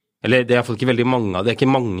 Eller det er i hvert fall ikke veldig mange av det, er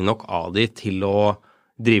ikke mange nok av de til å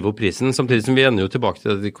drive opp prisen, samtidig som vi ender jo tilbake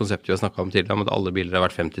til det konseptet vi har snakket om tidligere, om at alle biler er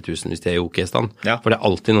verdt 50 000 hvis de er i OK-stand. For det er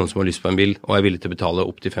alltid noen som har lyst på en bil, og er villig til å betale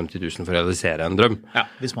opp til 50 000 for å realisere en drøm. Ja,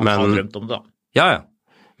 hvis man har drømt om det da. Ja.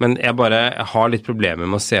 Men jeg har litt problemer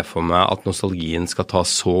med å se for meg at nostalgien skal ta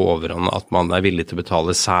så overhånd at man er villig til å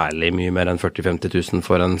betale særlig mye mer enn 40-50 000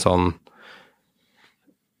 for en sånn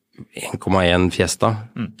 1,1 Fiesta.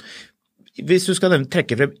 Hvis du skal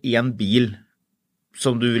trekke frem en bil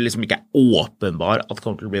som du liksom ikke er åpenbar at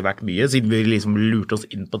kommer til å bli verdt mye, siden vi liksom lurte oss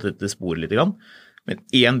inn på dette sporet litt grann, men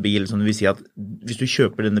en bil som du vil si at hvis du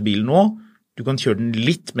kjøper denne bilen nå, du kan kjøre den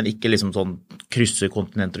litt, men ikke liksom sånn krysse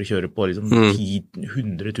kontinenter og kjøre på liksom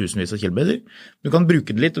 10-100 000 av kilometer. Du kan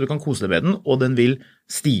bruke den litt, og du kan kose deg med den, og den vil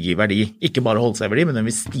stige i verdi. Ikke bare holde seg i verdi, men den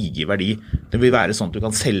vil stige i verdi. Den vil være sånn at du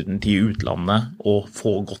kan selge den til utlandet og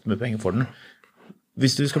få godt med penger for den.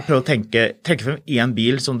 Hvis du skal prøve å trekke frem en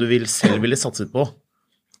bil som du selv ville satset på,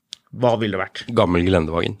 hva ville det vært? Gammel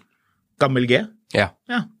Gelendewagen. Gammel G? Ja.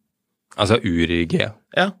 Altså Uri-G.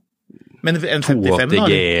 Ja. Men en 55 da?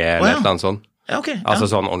 280G eller et eller annet sånt. Ja, ok. Altså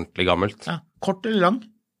sånn ordentlig gammelt. Ja. Kort eller lang?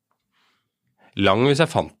 Lang hvis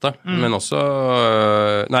jeg fant det, men også...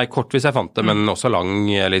 Nei, kort hvis jeg fant det, men også lang,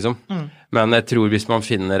 liksom. Men jeg tror hvis man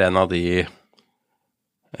finner en av de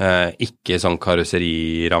ikke sånn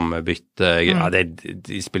karosseri-rammebytte,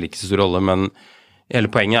 de spiller ikke så stor rolle, men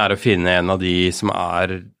hele poenget er å finne en av de som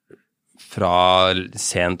er fra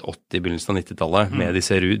sent 80, begynnelsen av 90-tallet, med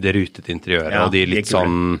det rutete interiøret, og de litt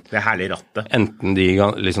sånn... Det herlige rattet. Enten de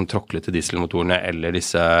liksom tråklete dieselmotorene, eller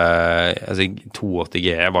disse... Altså, 280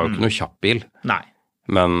 GE var jo ikke noe kjapp bil. Nei.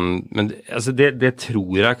 Men altså det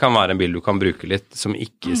tror jeg kan være en bil du kan bruke litt, som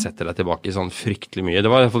ikke setter deg tilbake i sånn fryktelig mye.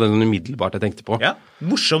 Det var i hvert fall det umiddelbart jeg tenkte på. Ja,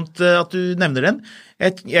 morsomt at du nevner den.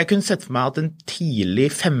 Jeg kunne sett for meg at en tidlig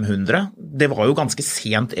 500, det var jo ganske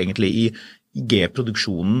sent egentlig i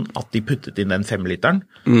G-produksjonen at de puttet inn den 5-literen.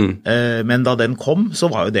 Men da den kom,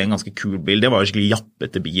 så var jo det en ganske kul bil. Det var jo skikkelig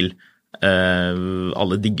jappete bil.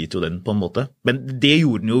 Alle digget jo den på en måte. Men det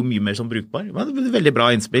gjorde den jo mye mer som brukbar. Det var et veldig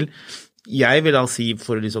bra innspill. Jeg vil da si,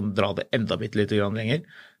 for å liksom dra det enda litt grann lenger,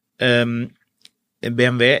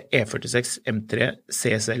 BMW E46 M3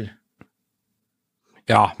 CSL.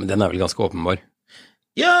 Ja, men den er vel ganske åpenbar.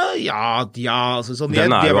 Ja, altså sånn.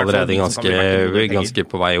 Den er jo allerede ganske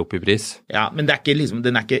på vei opp i pris. Ja, men det er ikke liksom,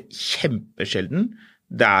 den er ikke kjempesjelden.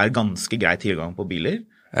 Det er ganske grei tilgang på biler.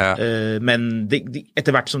 Ja. Men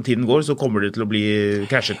etter hvert som tiden går, så kommer det til å bli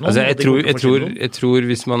krasjet noen. Altså, jeg tror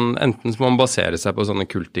hvis man, enten så må man basere seg på sånne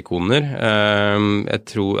kultikoner, jeg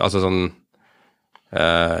tror, altså sånn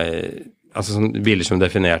biler som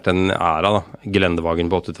definerte en æra da, Gelendewagen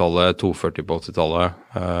på 80-tallet, 240 på 80-tallet,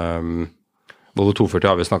 Volvo 240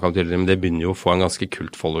 har vi snakket om tidligere, men det begynner jo å få en ganske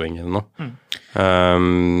kult following nå.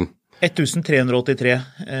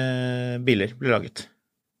 1383 biler ble laget.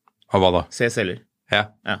 Av hva da? CSL-er. Ja.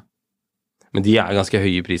 Men de er ganske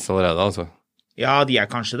høye i pris allerede, altså. Ja, de er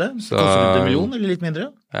kanskje det. Så koster rundt 1 million, eller litt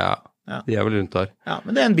mindre. Ja, de er vel rundt der. Ja,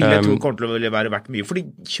 men det er en bil jeg tror kommer til å være verdt mye, fordi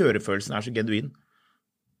kjørefølelsen er så genuin.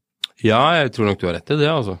 Ja, jeg tror nok du har rett i det,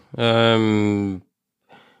 altså.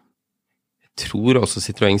 Jeg tror også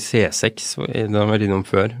Citroën C6, den har vært innom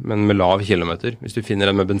før, men med lav kilometer, hvis du finner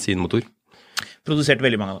en med bensinmotor. Produsert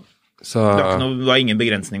veldig mange av dem. Så... Du har ingen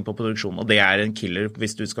begrensning på produksjonen, og det er en killer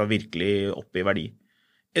hvis du skal virkelig opp i verdi.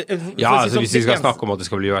 Ja, altså hvis vi skal snakke om at det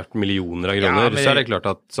skal bli verdt millioner av kroner, så er det klart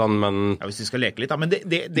at sånn, men... Ja, hvis vi skal leke litt, da, men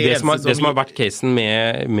det som har vært casen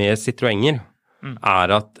med Citroënger, er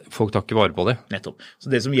at folk tar ikke vare på det. Nettopp. Så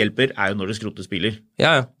det som hjelper er jo når det skrotes biler.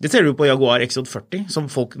 Ja. Det ser du på Jaguar XJ40, som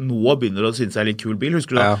folk nå begynner å synes er litt kul bil.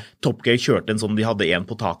 Husker du da Top Gear kjørte en sånn, de hadde en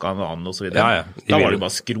på taket av en annen og så videre. Da var det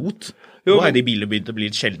bare skrot. Nå er de bilene begynt å bli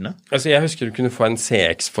litt sjeldne. Altså, jeg husker du kunne få en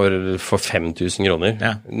CX for 5 000 kroner.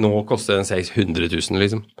 Ja. Nå koster en CX 100 000,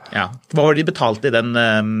 liksom. Ja. Hva var det de betalte i den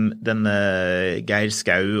Geir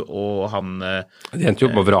Skau og han... De endte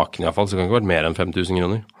jo på vraken i hvert fall, så det kan ikke vært mer enn 5 000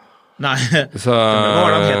 kroner. Nei, hva var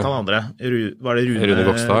det han het han andre? Var det Rune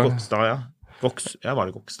Gokstad? Gokstad, ja. Var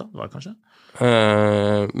det Gokstad? Var det kanskje?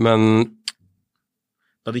 Men...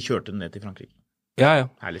 Da de kjørte den ned til Frankrike. Ja.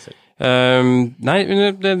 Herlig selv. Nei,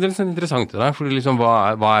 det er litt interessant det der, for liksom,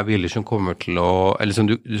 hva er biler som kommer til å, eller som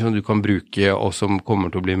du kan bruke, og som kommer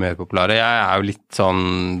til å bli mer populære. Jeg er jo litt sånn,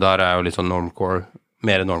 der er jo litt sånn normcore,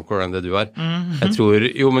 mer normcore enn det du er. Jeg tror,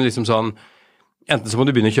 men liksom sånn, enten så må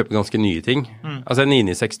du begynne å kjøpe ganske nye ting. Altså en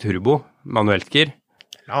 996 Turbo, manueltgir.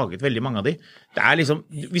 Laget veldig mange av de. Det er liksom,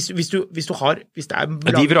 hvis du har, hvis det er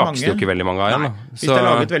laget de vrakes jo ikke veldig mange av igjen. Nei, hvis det er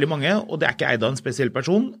laget veldig mange, og det er ikke eid av en spesiell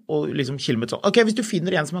person, og liksom kilometer sånn, ok, hvis du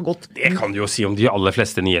finner en som har gått... Det kan du jo si om de aller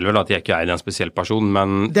fleste 911, at de er ikke eid av en spesiell person, men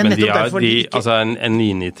altså en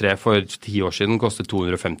 993 for 10 år siden kostet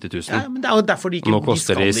 250 000. Ja, men det er jo derfor de ikke, nå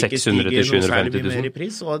koster de 600 til 750 000. Mer i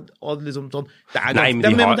pris, og liksom sånn,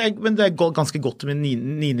 men det er ganske godt med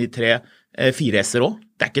 993 4S-er også.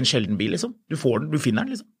 Det er ikke en sjelden bil, liksom. Du finner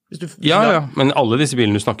den, liksom. Ja, men alle disse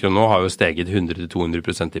bilene du snakker om nå har jo steget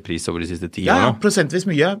 100-200% i pris over de siste 10 årene. Ja, prosentvis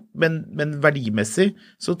mye, men verdimessig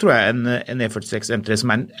så tror jeg en E46 M3 som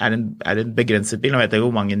er en begrenset bil. Nå vet jeg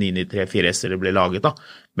hvor mange 993 4S-er ble laget da,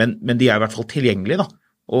 men de er i hvert fall tilgjengelige da,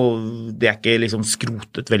 og det er ikke liksom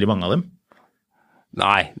skrotet veldig mange av dem.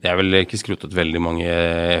 Nei, det er vel ikke skrotet veldig mange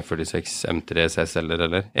E46 M3 CSL-er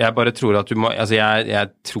heller. Jeg bare tror at du må, altså jeg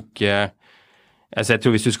tror ikke... Altså jeg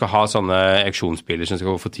tror hvis du skal ha sånne auksjonsbiler som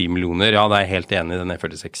skal gå for 10 millioner, ja, da er jeg helt enig i den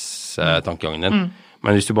E46-tankegangen din.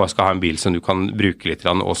 Men hvis du bare skal ha en bil som du kan bruke litt,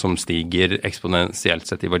 og som stiger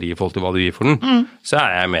eksponentielt sett i verdi i forhold til hva du gir for den, så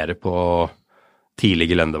er jeg mer på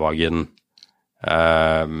tidlig Gelendewagen,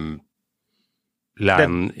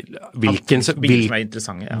 hvilken som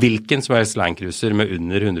helst Land Cruiser med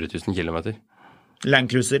under 100 000 kilometer.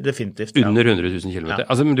 Land Cruiser, definitivt. Under 100 000 kilometer.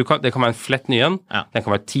 Ja. Altså, det kan være en flett ny en. Ja. Den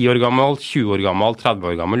kan være 10 år gammel, 20 år gammel, 30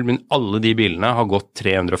 år gammel, men alle de bilene har gått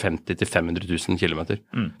 350 til 500 000 kilometer.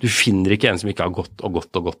 Du finner ikke en som ikke har gått og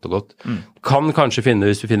gått. Kan kanskje finne,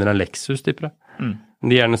 hvis du finner en Lexus, tipper jeg.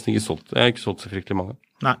 De er nesten ikke solgt. Jeg har ikke solgt så fryktelig mange.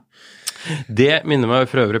 Nei. Det minner meg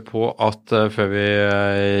for øvrig på at før vi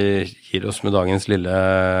gir oss med dagens lille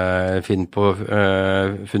funn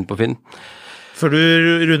på Finn. Før du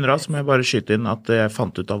runder av, så må jeg bare skyte inn at jeg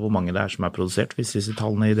fant ut av hvor mange det som produsert, hvis disse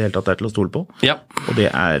tallene i det hele tatt til å stole på. Ja. Og det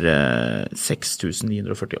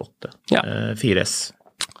 6.948. Ja. 4S.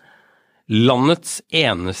 Landets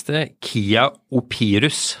eneste Kia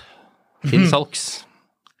Opirus til salgs.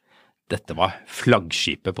 Dette var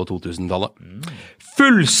flaggskipet på 2000-tallet.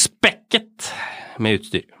 Fullspekket med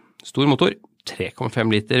utstyr. Stor motor,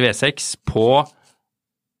 3,5 liter V6 på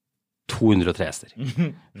 203 hester.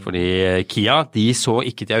 Fordi Kia, de så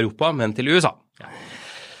ikke til Europa, men til USA.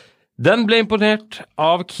 Den ble importert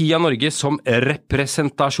av Kia Norge som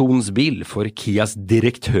representasjonsbil for Kias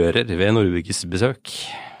direktører ved Norges besøk.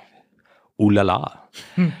 Olala.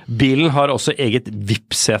 Bilen har også eget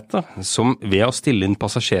VIP-sete, som ved å stille inn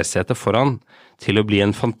passasjersete foran til å bli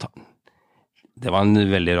en Det var en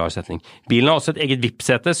veldig rar setning. Bilen har også et eget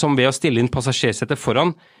VIP-sete, som ved å stille inn passasjersete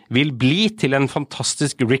foran vil bli til en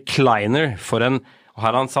fantastisk recliner for og her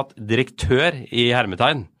har han satt direktør i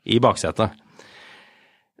hermetegn i baksetet.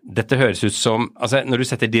 Dette høres ut som, altså når du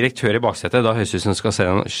setter direktør i baksetet, da høres det ut som det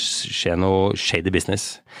skal skje noe shady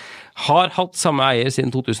business. Har hatt samme eier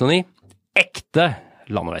siden 2009. Ekte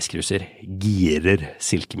landeveiskruser girer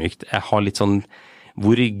silkemykt. Jeg har litt sånn,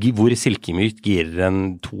 hvor silkemykt girer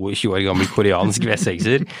en 22 år gammel koreansk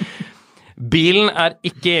V6-er. Bilen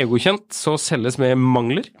ikke EU-godkjent, så selges med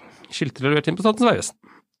mangler. Skilter levert inn på Statens Vegvesen.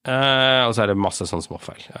 Og så det masse sånn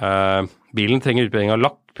småfeil. Bilen trenger utbedring av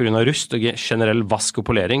lakk på grunn av rust og generell vask og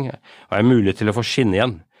polering, og mulig til å få skinne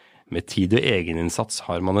igjen. Med tid og egeninnsats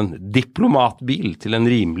har man en diplomatbil til en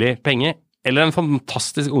rimelig penge, eller en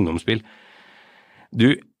fantastisk ungdomsbil.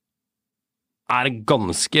 Du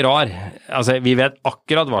ganske rar. Altså, vi vet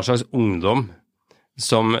akkurat hva slags ungdom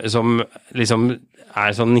som liksom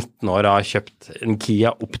sånn 19 år og har kjøpt en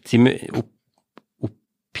Kia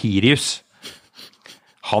Opirius.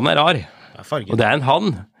 Han rar. Og det en han.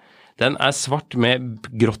 Den svart med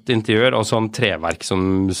grått interiør og sånn treverk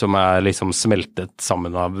som liksom smeltet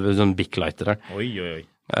sammen av sånn backlightere. Oi.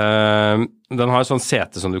 Den har sånn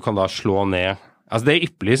sete som du kan da slå ned. Altså det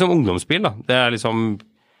ypperlig som ungdomsbil da. Det liksom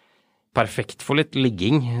perfekt for litt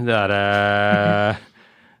ligging. Det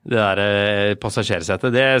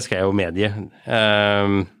passasjersetet, det skal jeg jo medgi.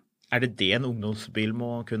 Det en ungdomsbil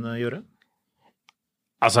må kunne gjøre?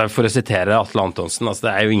 Altså for å sitere Atle Antonsen, altså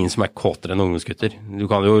det jo ingen som kåtere enn ungdomsgutter. Du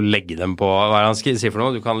kan jo legge dem på, hva han sier for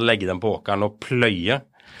noe? Du kan legge dem på åkeren og pløye.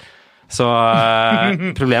 Så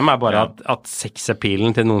problemet bare at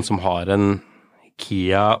sexappealen til noen som har en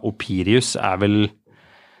Kia Opirius vel,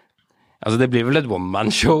 altså det blir vel et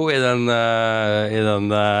one-man-show i den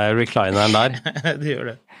reclineren der. Det gjør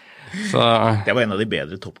det. Så. Det var en av de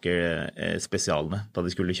bedre Top Gear-spesialene, da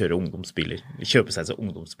de skulle kjøre ungdomsbiler. Kjøpe seg så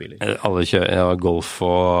ungdomsbiler. Alle kjører Golf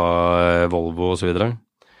og Volvo og så videre.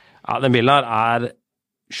 Ja, den bilen her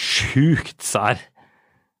sjukt sær.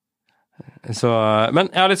 Så, men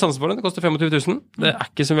jeg har litt sansen for den. Det koster 25 000. Det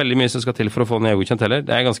ikke så veldig mye som skal til for å få den EU-godkjent heller.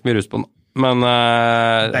 Det ganske mye rus på den. Men,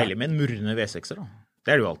 deilig med en murrende V6-er da.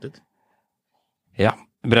 Det det jo alltid. Ja,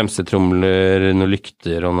 bremsetromler, noen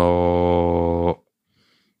lykter og noe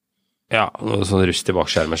sånn rust i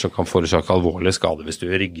bakskjermer som kan forårsake alvorlig skade hvis du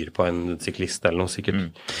rygger på en syklist eller noe sikkert.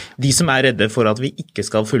 De som redde for at vi ikke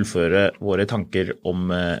skal fullføre våre tanker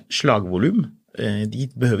om slagvolum, de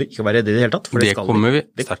behøver ikke å være redde i det hele tatt. For det kommer vi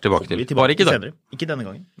sterkt tilbake til. Bare ikke da. Ikke denne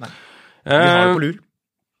gangen, nei. Vi har det på lur.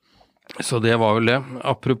 Så det var vel det.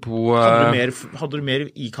 Apropos... Hadde du mer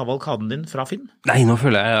i kavalkaden din fra Finn? Nei, nå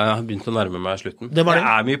føler jeg har begynt å nærme meg slutten. Det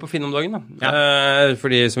mye på Finn om dagen da. Ja.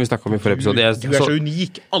 Fordi som vi snakket om i forrige episode... Du så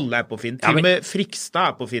unik, alle på Finn. Til og med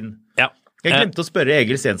Frikstad på Finn. Ja. Jeg glemte å spørre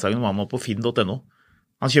Egil Stenshagen om han var på finn.no.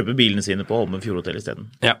 Han kjøper bilene sine på Holmen Fjordhotell i stedet.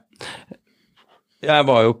 Ja. Jeg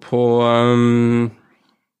var jo på...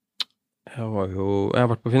 Jeg har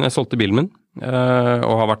vært på Finn. Jeg solgte bilen min.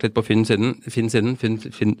 Og har vært litt på Finn siden. Finn.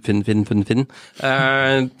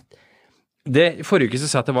 Forrige uke så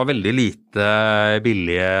sa jeg at det var veldig lite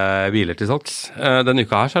billige biler til salgs. Denne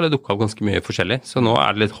uka her så har det dukket opp ganske mye forskjellig. Så nå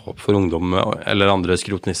det litt håp for ungdom eller andre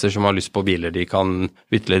skrotnisser som har lyst på biler de kan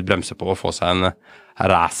bytte litt bremse på og få seg en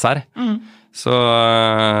racer. Så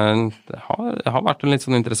det har vært en litt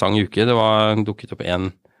sånn interessant uke. Det var dukket opp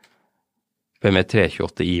en BMW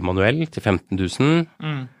 328i manuell til 15 000.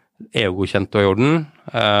 EU-godkjent og i orden.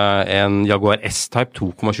 En Jaguar S-Type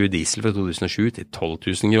 2,7 diesel fra 2007 til 12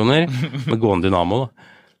 000 kroner, med gående dynamo da.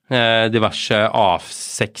 diverse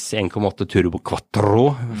A6 1,8 Turbo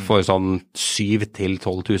Quattro for sånn 7 til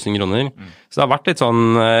 12 000 kroner. Så det har vært litt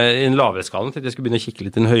sånn i en lavere skala, til jeg skulle begynne å kikke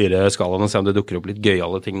litt i den høyere skalaen og se om det dukker opp litt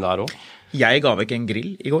gøyale ting der også. Jeg ga vekk en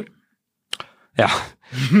grill i går. Ja,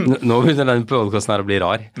 nå begynner den podcasten her å bli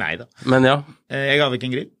rar. Neida. Men ja. Jeg ga vekk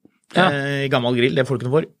en grill. Gammel grill, det får du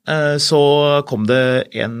ikke noe for. Så kom det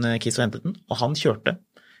en kiss og hentet den, og han kjørte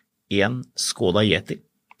en Skoda Yeti.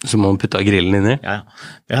 Så må man putte grillen inn i? Ja.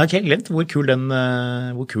 Jeg har ikke helt glemt hvor kul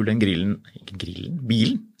den grillen, ikke grillen,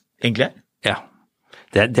 bilen egentlig er. Ja.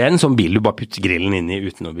 Det er en sånn bil du bare putter grillen inn i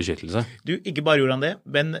uten noe beskyttelse. Du, ikke bare gjorde han det,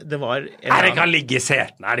 men det var... Her kan ligge i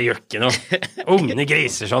seten, her det gjør ikke noe. Unge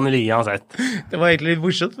griser sånn i livet sett. Det var egentlig litt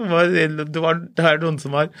morsomt. Det er noen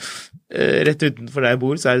som har, rett utenfor der jeg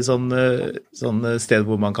bor, så er det sånn sted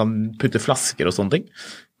hvor man kan putte flasker og sånne ting.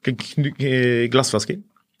 Glassflasker.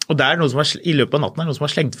 Og det er noen som har, i løpet av natten er noen som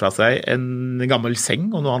har slengt fra seg en gammel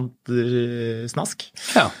seng og noe annet snask.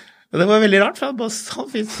 Ja. Og det var veldig rart, for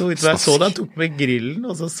jeg så da han tok med grillen,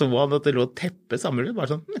 og så han at det lå teppe sammen,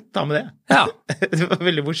 bare sånn, ta med det. Ja. Det var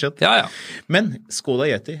veldig morsomt. Ja. Men Skoda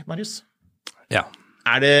Yeti, Marius. Ja.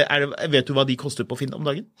 Vet du hva de koster på Finn om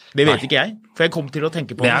dagen? Det vet ikke jeg, for jeg kom til å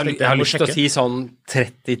tenke på det. Jeg har lyst til å si sånn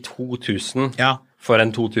 32 000 for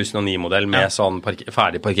en 2009-modell med sånn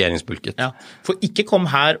ferdig parkeringsbulket. Ja, for ikke kom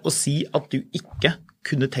her og si at du ikke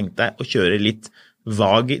kunne tenkt deg å kjøre litt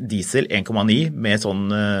vag diesel 1,9 med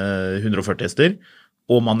sånn 140 hester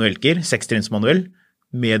og manuelker, 6-trinns manuell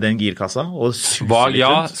med den girkassa og vag,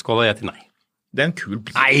 ja, Skoda Yeti, nei. Det er en kul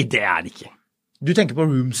bil. Nei, det er det ikke. Du tenker på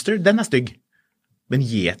Roomster, den er stygg. Men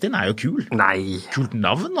Yetien er jo kul. Nei. Kult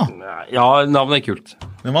navn da. Ja, navnet er kult.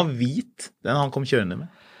 Den var hvit, den han kom kjørende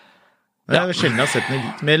med. Det er sjelden jeg har sett den i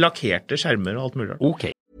hvit, med lakkerte skjermer og alt mulig.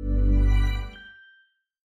 Ok.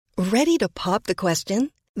 Ready to pop the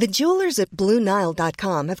question? The jewelers at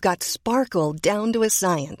BlueNile.com have got sparkle down to a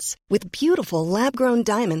science with beautiful lab-grown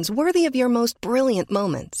diamonds worthy of your most brilliant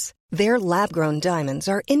moments. Their lab-grown diamonds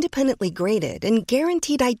are independently graded and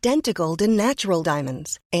guaranteed identical to natural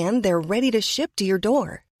diamonds, and they're ready to ship to your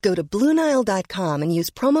door. Go to BlueNile.com and use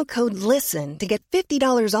promo code LISTEN to get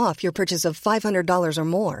 $50 off your purchase of $500 or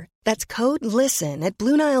more. That's code LISTEN at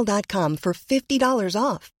BlueNile.com for $50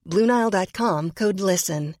 off. BlueNile.com, code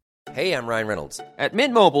LISTEN. Hey, I'm Ryan Reynolds. At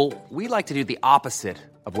Mint Mobile, we like to do the opposite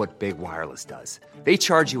of what Big Wireless does. They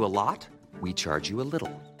charge you a lot, we charge you a little.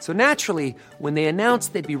 So naturally, when they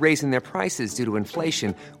announced they'd be raising their prices due to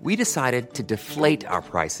inflation, we decided to deflate our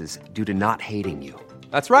prices due to not hating you.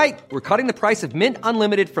 That's right. We're cutting the price of Mint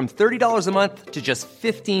Unlimited from $30 a month to just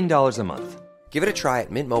 $15 a month. Give it a try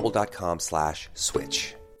at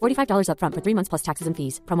mintmobile.com/switch. $45 up front for 3 months plus taxes and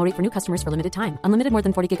fees. Promo rate for new customers for limited time. Unlimited more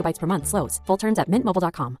than 40 gigabytes per month. Slows full terms at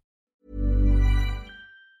mintmobile.com.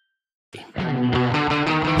 Det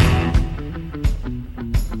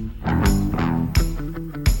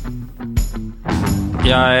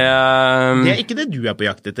er ikke det du er på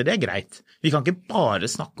jakt etter, det er greit. Vi kan ikke bare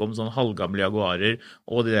snakke om sånne halvgamle Jaguarer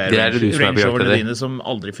og de der Range Roverne dine som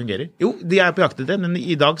aldri fungerer. Jo, de er på jakt etter, men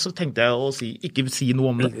i dag så tenkte jeg å ikke si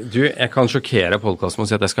noe om det. Du, jeg kan sjokkere podcasten med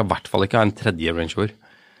å si at jeg skal i hvert fall ikke ha en tredje Range Rover.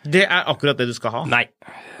 Det er akkurat det du skal ha. Nei.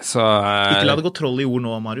 Så, ikke la det gå troll i ord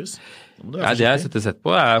nå, Marius. Ja, det jeg har sett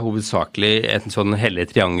på er hovedsakelig en sånn hellig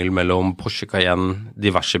triangel mellom Porsche Cayenne,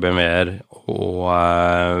 diverse BMW-er og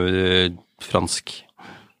fransk.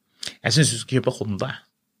 Jeg synes du skal kjøpe Honda.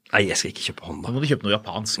 Nei, jeg skal ikke kjøpe Honda. Da må du kjøpe noe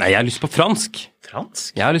japansk. Nei, jeg har lyst på fransk. Fransk?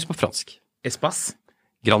 Jeg har lyst på fransk. Espace?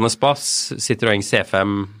 Grand Espace, Citroën C5.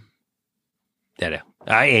 Det er det.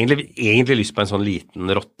 Jeg har egentlig lyst på en sånn liten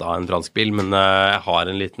rotte av en fransk bil, men jeg har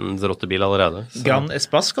en liten rottebil allerede. Så. Grand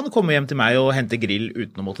Espace kan du komme hjem til meg og hente grill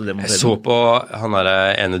uten å måtte demontere. Jeg så på han der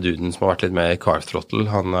ene duden som har vært litt med i Car Throttle,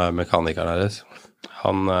 han mekanikeren deres.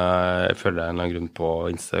 Han følger en eller annen grunn på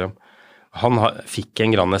Instagram. Han fikk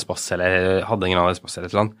en Grand Espace, eller hadde en Grand Espace eller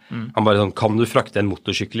et eller annet. Han bare sånn, kan du frakte en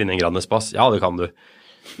motorsykkel inn i en Grand Espace? Ja, det kan du.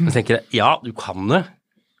 Jeg tenker, ja, du kan det.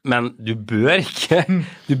 Men du bør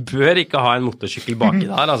ikke ha en motorsykkel baki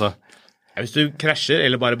der, altså. Hvis du krasjer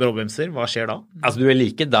eller bare bråbremser, hva skjer da? Altså, du er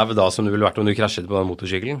like der da som du ville vært om du krasjet på den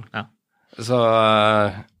motorsykkelen. Ja. Så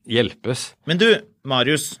hjelpes. Men du,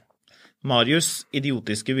 Marius,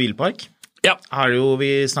 idiotiske bilpark. Ja. Har jo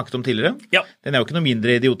vi snakket om tidligere. Ja. Den er jo ikke noe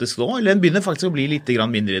mindre idiotisk nå, eller den begynner faktisk å bli litt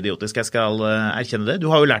mindre idiotisk, jeg skal erkjenne det. Du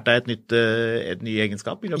har jo lært deg et ny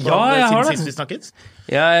egenskap i løpet av siden sist vi snakket.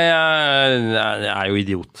 Jeg er jo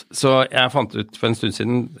idiot. Så jeg fant ut for en stund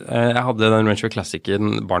siden, jeg hadde den Range Rover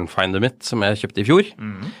Classicen Barnfinder mitt, som jeg kjøpte i fjor.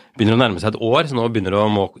 Begynner å nærme seg et år, så nå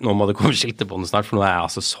må det komme skiltet på den snart, for nå er jeg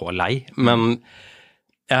altså så lei. Men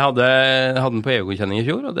Jeg hadde den på EU-godkjenning I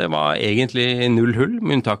fjor, og det var egentlig 0 hull,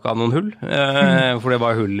 med unntak av noen hull, for det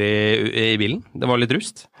var hull I bilen. Det var litt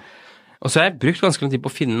rust. Og så har jeg brukt ganske lang tid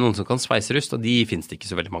på å finne noen som kan sveise rust, og de finnes det ikke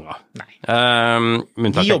så veldig mange av.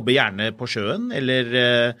 Nei. De jobber gjerne på sjøen, eller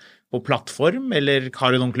på plattform, eller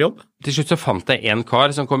har en ordentlig jobb? Til slutt så fant jeg en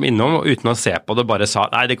kar som kom innom, og uten å se på det bare sa,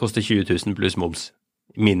 nei, det koster 20 000 pluss moms,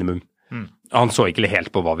 minimum. Han så ikke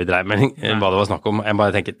helt på hva vi drev med, hva det var snakk om. Jeg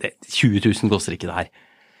bare tenker, 20 000 koster ikke det her.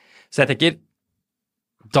 Så jeg tenker,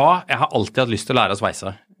 jeg har alltid hatt lyst til å lære å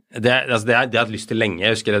sveise. Det har jeg hatt lyst til lenge.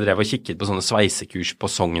 Jeg husker jeg drev og kikket på sånne sveisekurs på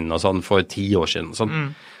Sogn og sånn for 10 år siden. Og sånn.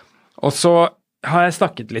 Og så har jeg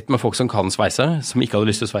snakket litt med folk som kan sveise, som ikke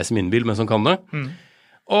hadde lyst til å sveise min bil, men som kan det.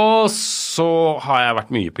 Og så har jeg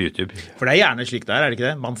vært mye på YouTube. For det gjerne slik det det ikke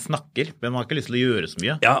det? Man snakker, men man har ikke lyst til å gjøre så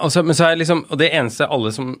mye. Ja, men så liksom, og det eneste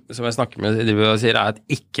alle som jeg snakker med sier at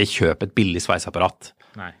ikke kjøp et billig sveiseapparat.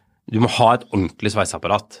 Nei. Du må ha et ordentlig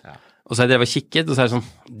sveiseapparat. Ja. Og så har jeg drevet kikket, og så det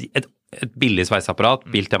sånn, et billig sveiseapparat,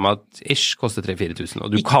 Biltema ish, koster 3-4 tusen,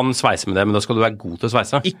 og du kan sveise med det, men da skal du være god til å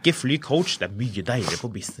sveise. Ikke fly coach, det mye deiligere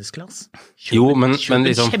på business class. Kjøp liksom,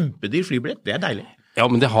 en kjempedyr flybillett, det deilig. Ja,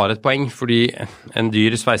 men det har et poeng, fordi en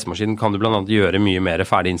dyr sveisemaskin kan du blant annet gjøre mye mer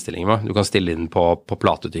ferdig innstilling med. Du kan stille inn på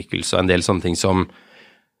plateutviklelse og en del sånne ting som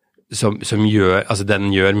gjør, altså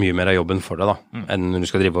den gjør mye mer av jobben for deg da, enn når du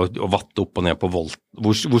skal drive og vatte opp og ned på volt.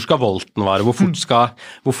 Hvor skal volten være?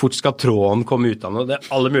 Hvor fort skal tråden komme ut av noe? Det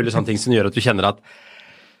alle mulige sånne ting som gjør at du kjenner at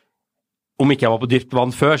om ikke jeg var på dypt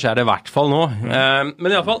vann før, så det I hvert fall nå. Men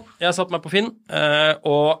I hvert fall, jeg har satt meg på Finn,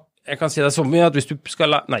 og jeg kan si det så mye at hvis du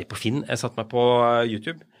skal på Finn, jeg satt meg på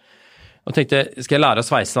YouTube, og tenkte, skal jeg lære å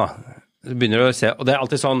sveise da? Så begynner du å se, og det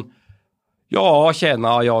alltid sånn, ja,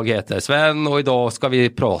 tjena, jag heter Sven, og idag skal vi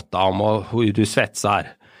prata om hur du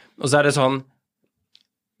svetsar. Og så det sånn,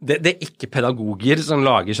 det ikke pedagoger som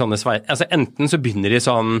lager sånne sveis. Altså enten så begynner de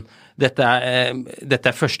sånn,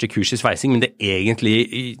 dette første kurs I sveising, men det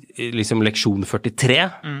egentlig liksom leksjon 43.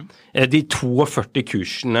 De 42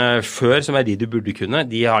 kursene før, som de du burde kunne,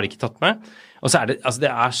 de har de ikke tatt med. Og så det, altså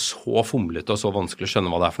det så fomlet og så vanskelig å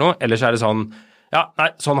skjønne hva det for noe. Eller så det sånn, ja, nei,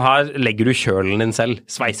 sånn her legger du kjølen din selv.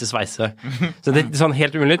 Sveise. Så det sånn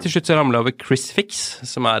helt umulig. Til slutt så ramler jeg over Chris Fix,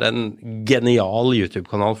 som en genial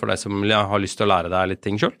YouTube-kanal for deg som har lyst til å lære deg litt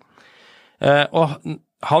ting selv. Og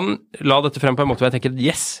han la dette frem på en måte hvor jeg tenker,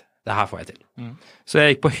 yes, det her får jeg til. Så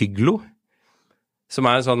jeg gikk på Hyglo,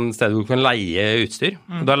 som et sånn sted hvor du kan leie utstyr.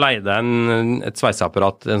 Og da leide jeg et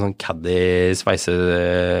sveiseapparat, en sånn Caddy sveise,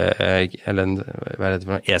 eller hva det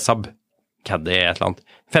for noe? ESAB. Caddy, et eller annet.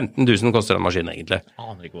 15 000 koster den maskinen egentlig.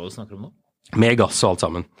 Aner ikke hva du snakker om nå. Med gass og alt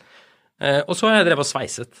sammen. Og så har jeg drevet og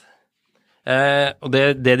sveiset. Og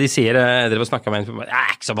det de sier, jeg drevet og snakket med en, det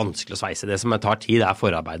ikke så vanskelig å sveise. Det som tar tid, det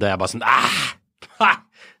forarbeid. Og jeg bare sånn,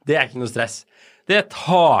 det ikke noe stress. Det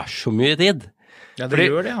tar så mye tid. Ja, det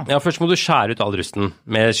gjør det, ja. Ja, først må du skjære ut all rusten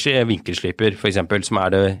med vinkelsliper, for eksempel, som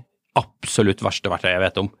det absolutt verste verktøy jeg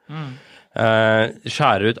vet om.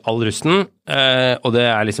 Skjære ut all rusten, og det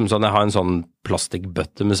liksom sånn, jeg har en sånn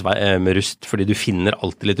plastikkbøtte med rust, fordi du finner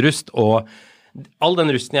alltid litt rust, og all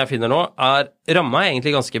den rusten jeg finner nå rammet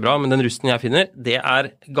egentlig ganske bra, men den rusten jeg finner, det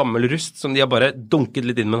gammel rust som de har bare dunket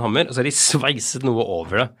litt inn med en hammer, og så har de sveiset noe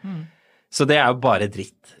over det. Så det jo bare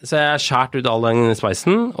dritt. Så jeg har skjært ut all den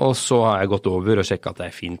sveisen, og så har jeg gått over og sjekket at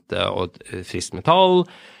det fint og friskt metall,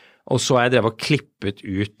 og så har jeg drevet og klippet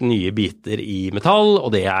ut nye biter I metall,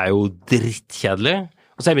 og det jo drittkjedelig.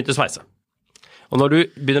 Og så har jeg begynt å sveise. Og når du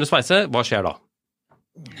begynner å sveise, hva skjer da?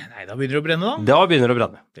 Nei, da begynner det å brenne da. Da begynner det å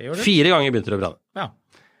brenne. Det gjør det. 4 ganger begynner det å brenne. Ja.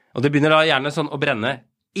 Og det begynner da gjerne sånn å brenne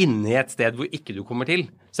inni et sted hvor ikke du kommer til.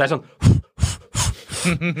 Så det sånn...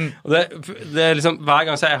 og det liksom, hver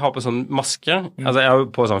gang så jeg har på sånn maske, altså jeg har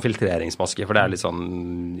på sånn filtreringsmaske, for det litt sånn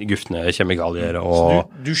guftende kjemikalier og...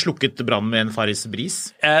 Så du slukket brannen med en Farris Bris?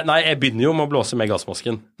 Nei, jeg begynner jo med å blåse med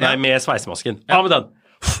gassmasken. Nei, med sveisemasken. Av med den!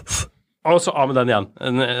 Og så av med den igjen,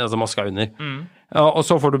 altså maska under. Og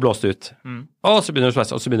så får du blåst ut. Og så begynner du å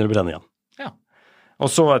sveise, og så begynner du å brenne igjen. Ja. Og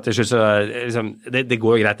så til slutt så liksom, det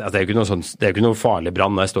går jo greit, altså, det jo ikke noe farlig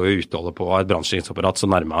brann, jeg står jo ute og holder på et brannslingningsapparat så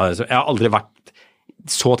nærme, jeg har aldri vært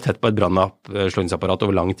så tett på et brannslingningsapparat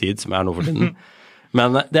over lang tid som jeg nå for tiden.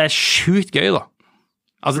 Men det sjukt gøy da.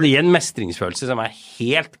 Altså det gir en mestringsfølelse som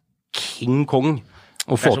helt King Kong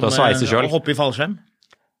å få til å sveise selv. Å hoppe I fallskjerm?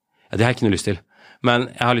 Ja, det har jeg ikke noe lyst til. Men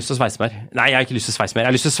jeg har lyst til å sveise mer. Nei, jeg har ikke lyst til å sveise mer. Jeg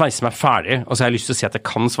har lyst til å sveise meg ferdig, og så har jeg lyst til å si at jeg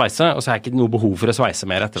kan sveise, og så har jeg ikke noe behov for å sveise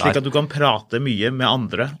mer etter det. Slik at du kan prate mye med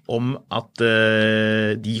andre om at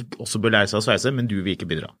de også bør lære seg å sveise, men du vil ikke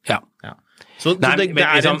bidra. Ja. Så Nei, det men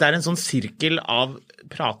er liksom- det er en sånn sirkel av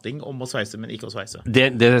prating om å sveise, men ikke å sveise.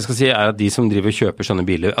 Det jeg skal si er at de som driver og kjøper sånne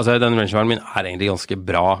biler, altså den rangeoveren min er egentlig ganske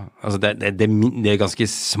bra, altså det er ganske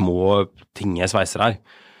små ting jeg sveiser her.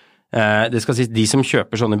 Det skal si, de som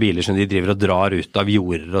kjøper sånne biler som de driver og drar ut av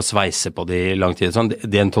jorder og sveiser på de lang tid, sånn,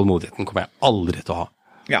 den tålmodigheten kommer jeg aldri til å ha.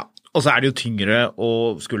 Ja, og så er det jo tyngre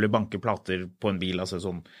å skulle banke plater på en bil, altså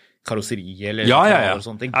sånn karosseri eller og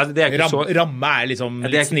sånne ting. Altså, det er ikke så... Ramme er liksom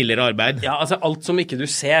litt snillere arbeid. Ja, altså alt som ikke du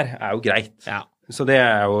ser er jo greit. Ja. Så det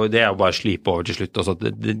er jo bare slipe over til slutt, og så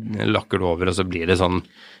det lakker du over, og så blir det sånn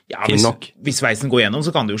fin nok. Hvis sveisen går gjennom,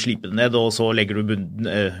 så kan du jo slipe det ned, og så legger du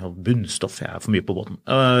bunnstoff, jeg er for mye på båten,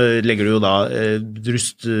 legger du jo da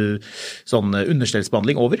sånn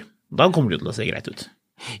understellsbehandling over. Da kommer det til å se greit ut.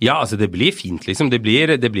 Ja, altså det blir fint liksom, det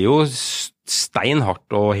blir jo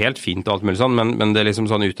steinhardt og helt fint og alt mulig sånn, men det er liksom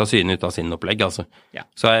sånn ut av syne, ut av sinneopplegg, altså. Ja.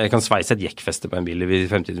 Så jeg kan sveise et jekkfeste på en bil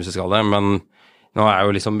i fremtiden hvis jeg skal det, men nå er jeg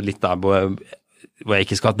jo liksom litt der hvor jeg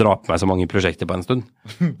ikke skal dra på meg så mange prosjekter på en stund.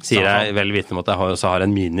 Sier jeg vel vitende om at jeg også har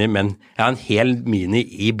en Mini, men jeg har en hel Mini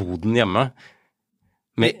i boden hjemme.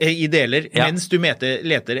 I deler, mens du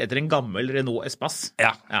leter etter en gammel Renault Espace.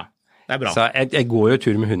 Ja. Det er bra. Så jeg går jo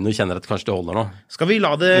tur med hunden og kjenner at kanskje det holder nå. Skal vi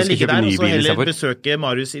la det ligge der, og så heller besøke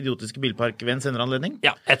Marius' idiotiske bilpark ved en senere anledning?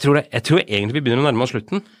 Ja, jeg tror det. Jeg tror egentlig vi begynner å nærme oss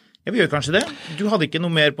slutten. Ja, vi gjør kanskje det. Du hadde ikke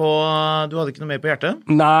noe mer på hjertet?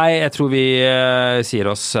 Nei, jeg tror vi sier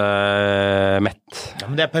oss mett. Ja,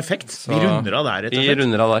 men det er perfekt. Vi runder av der, rett og slett. Vi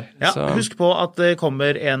runder av der. Ja, husk på at det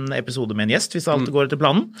kommer en episode med en gjest, hvis alt går etter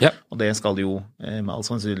planen. Ja. Og det skal det jo med all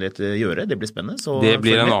sannsynlighet gjøre. Det blir spennende. Så det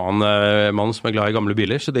blir en annen mann som er glad i gamle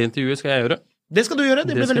biler, så det intervjuet skal jeg gjøre. Det skal du gjøre.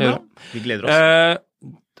 Det blir veldig bra. Vi gleder oss.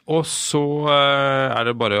 Og så er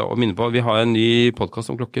det bare å minne på, vi har en ny podcast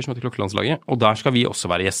om klokker som heter Klokkelandslaget, og der skal vi også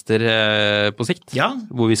være gjester på sikt,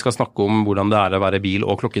 hvor vi skal snakke om hvordan det er å være bil-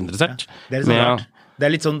 og klokkeinteressert. Ja, det er sånn rart. Det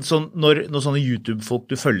er litt sånn når sånne YouTube-folk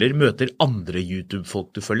du følger møter andre YouTube-folk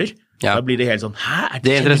du følger, da blir det helt sånn, hæ?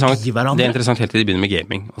 Det er interessant helt til de begynner med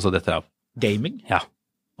gaming, altså dette er... Gaming? Ja.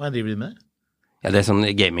 Hva driver de med? Ja, det er sånn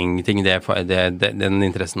gaming-ting, den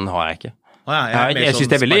interessen har jeg ikke. Jeg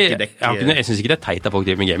synes ikke det er teit at folk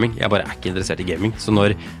driver med gaming. Jeg bare er ikke interessert i gaming. Så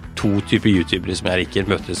når to typer YouTubere som jeg liker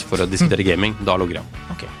møtes for å diskutere gaming, da logger jeg.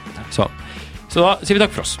 Okay. Så da sier vi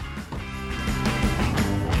takk for oss.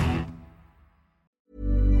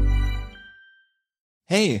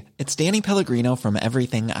 Hey, it's Danny Pellegrino from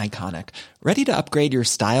Everything Iconic. Ready to upgrade your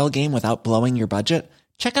style game without blowing your budget?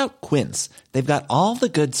 Check out Quince. They've got all the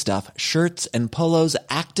good stuff, shirts and polos,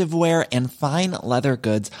 activewear, and fine leather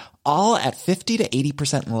goods, all at 50 to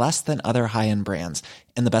 80% less than other high-end brands.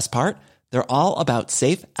 And the best part? They're all about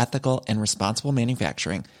safe, ethical, and responsible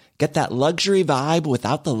manufacturing. Get that luxury vibe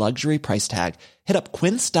without the luxury price tag. Hit up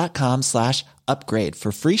quince.com/upgrade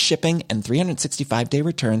for free shipping and 365-day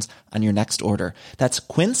returns on your next order. That's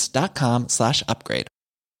quince.com/upgrade.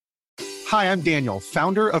 Hi, I'm Daniel,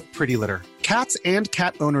 founder of Pretty Litter. Cats and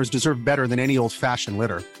cat owners deserve better than any old-fashioned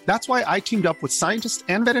litter. That's why I teamed up with scientists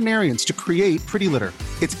and veterinarians to create Pretty Litter.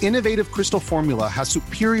 Its innovative crystal formula has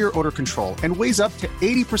superior odor control and weighs up to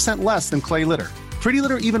 80% less than clay litter. Pretty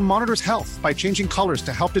Litter even monitors health by changing colors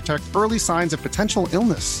to help detect early signs of potential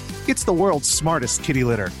illness. It's the world's smartest kitty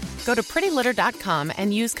litter. Go to prettylitter.com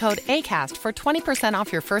and use code ACAST for 20%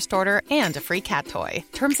 off your first order and a free cat toy.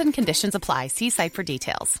 Terms and conditions apply. See site for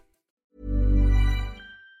details.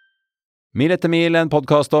 Mil etter mil, en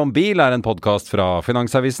podcast om bil, er en podcast fra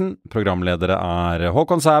Finansavisen. Programledere er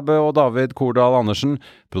Håkon Sæbø og David Kordal Andersen.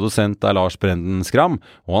 Produsent er Lars Brenden Skram,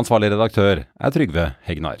 og ansvarlig redaktør er Trygve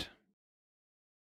Hegnar.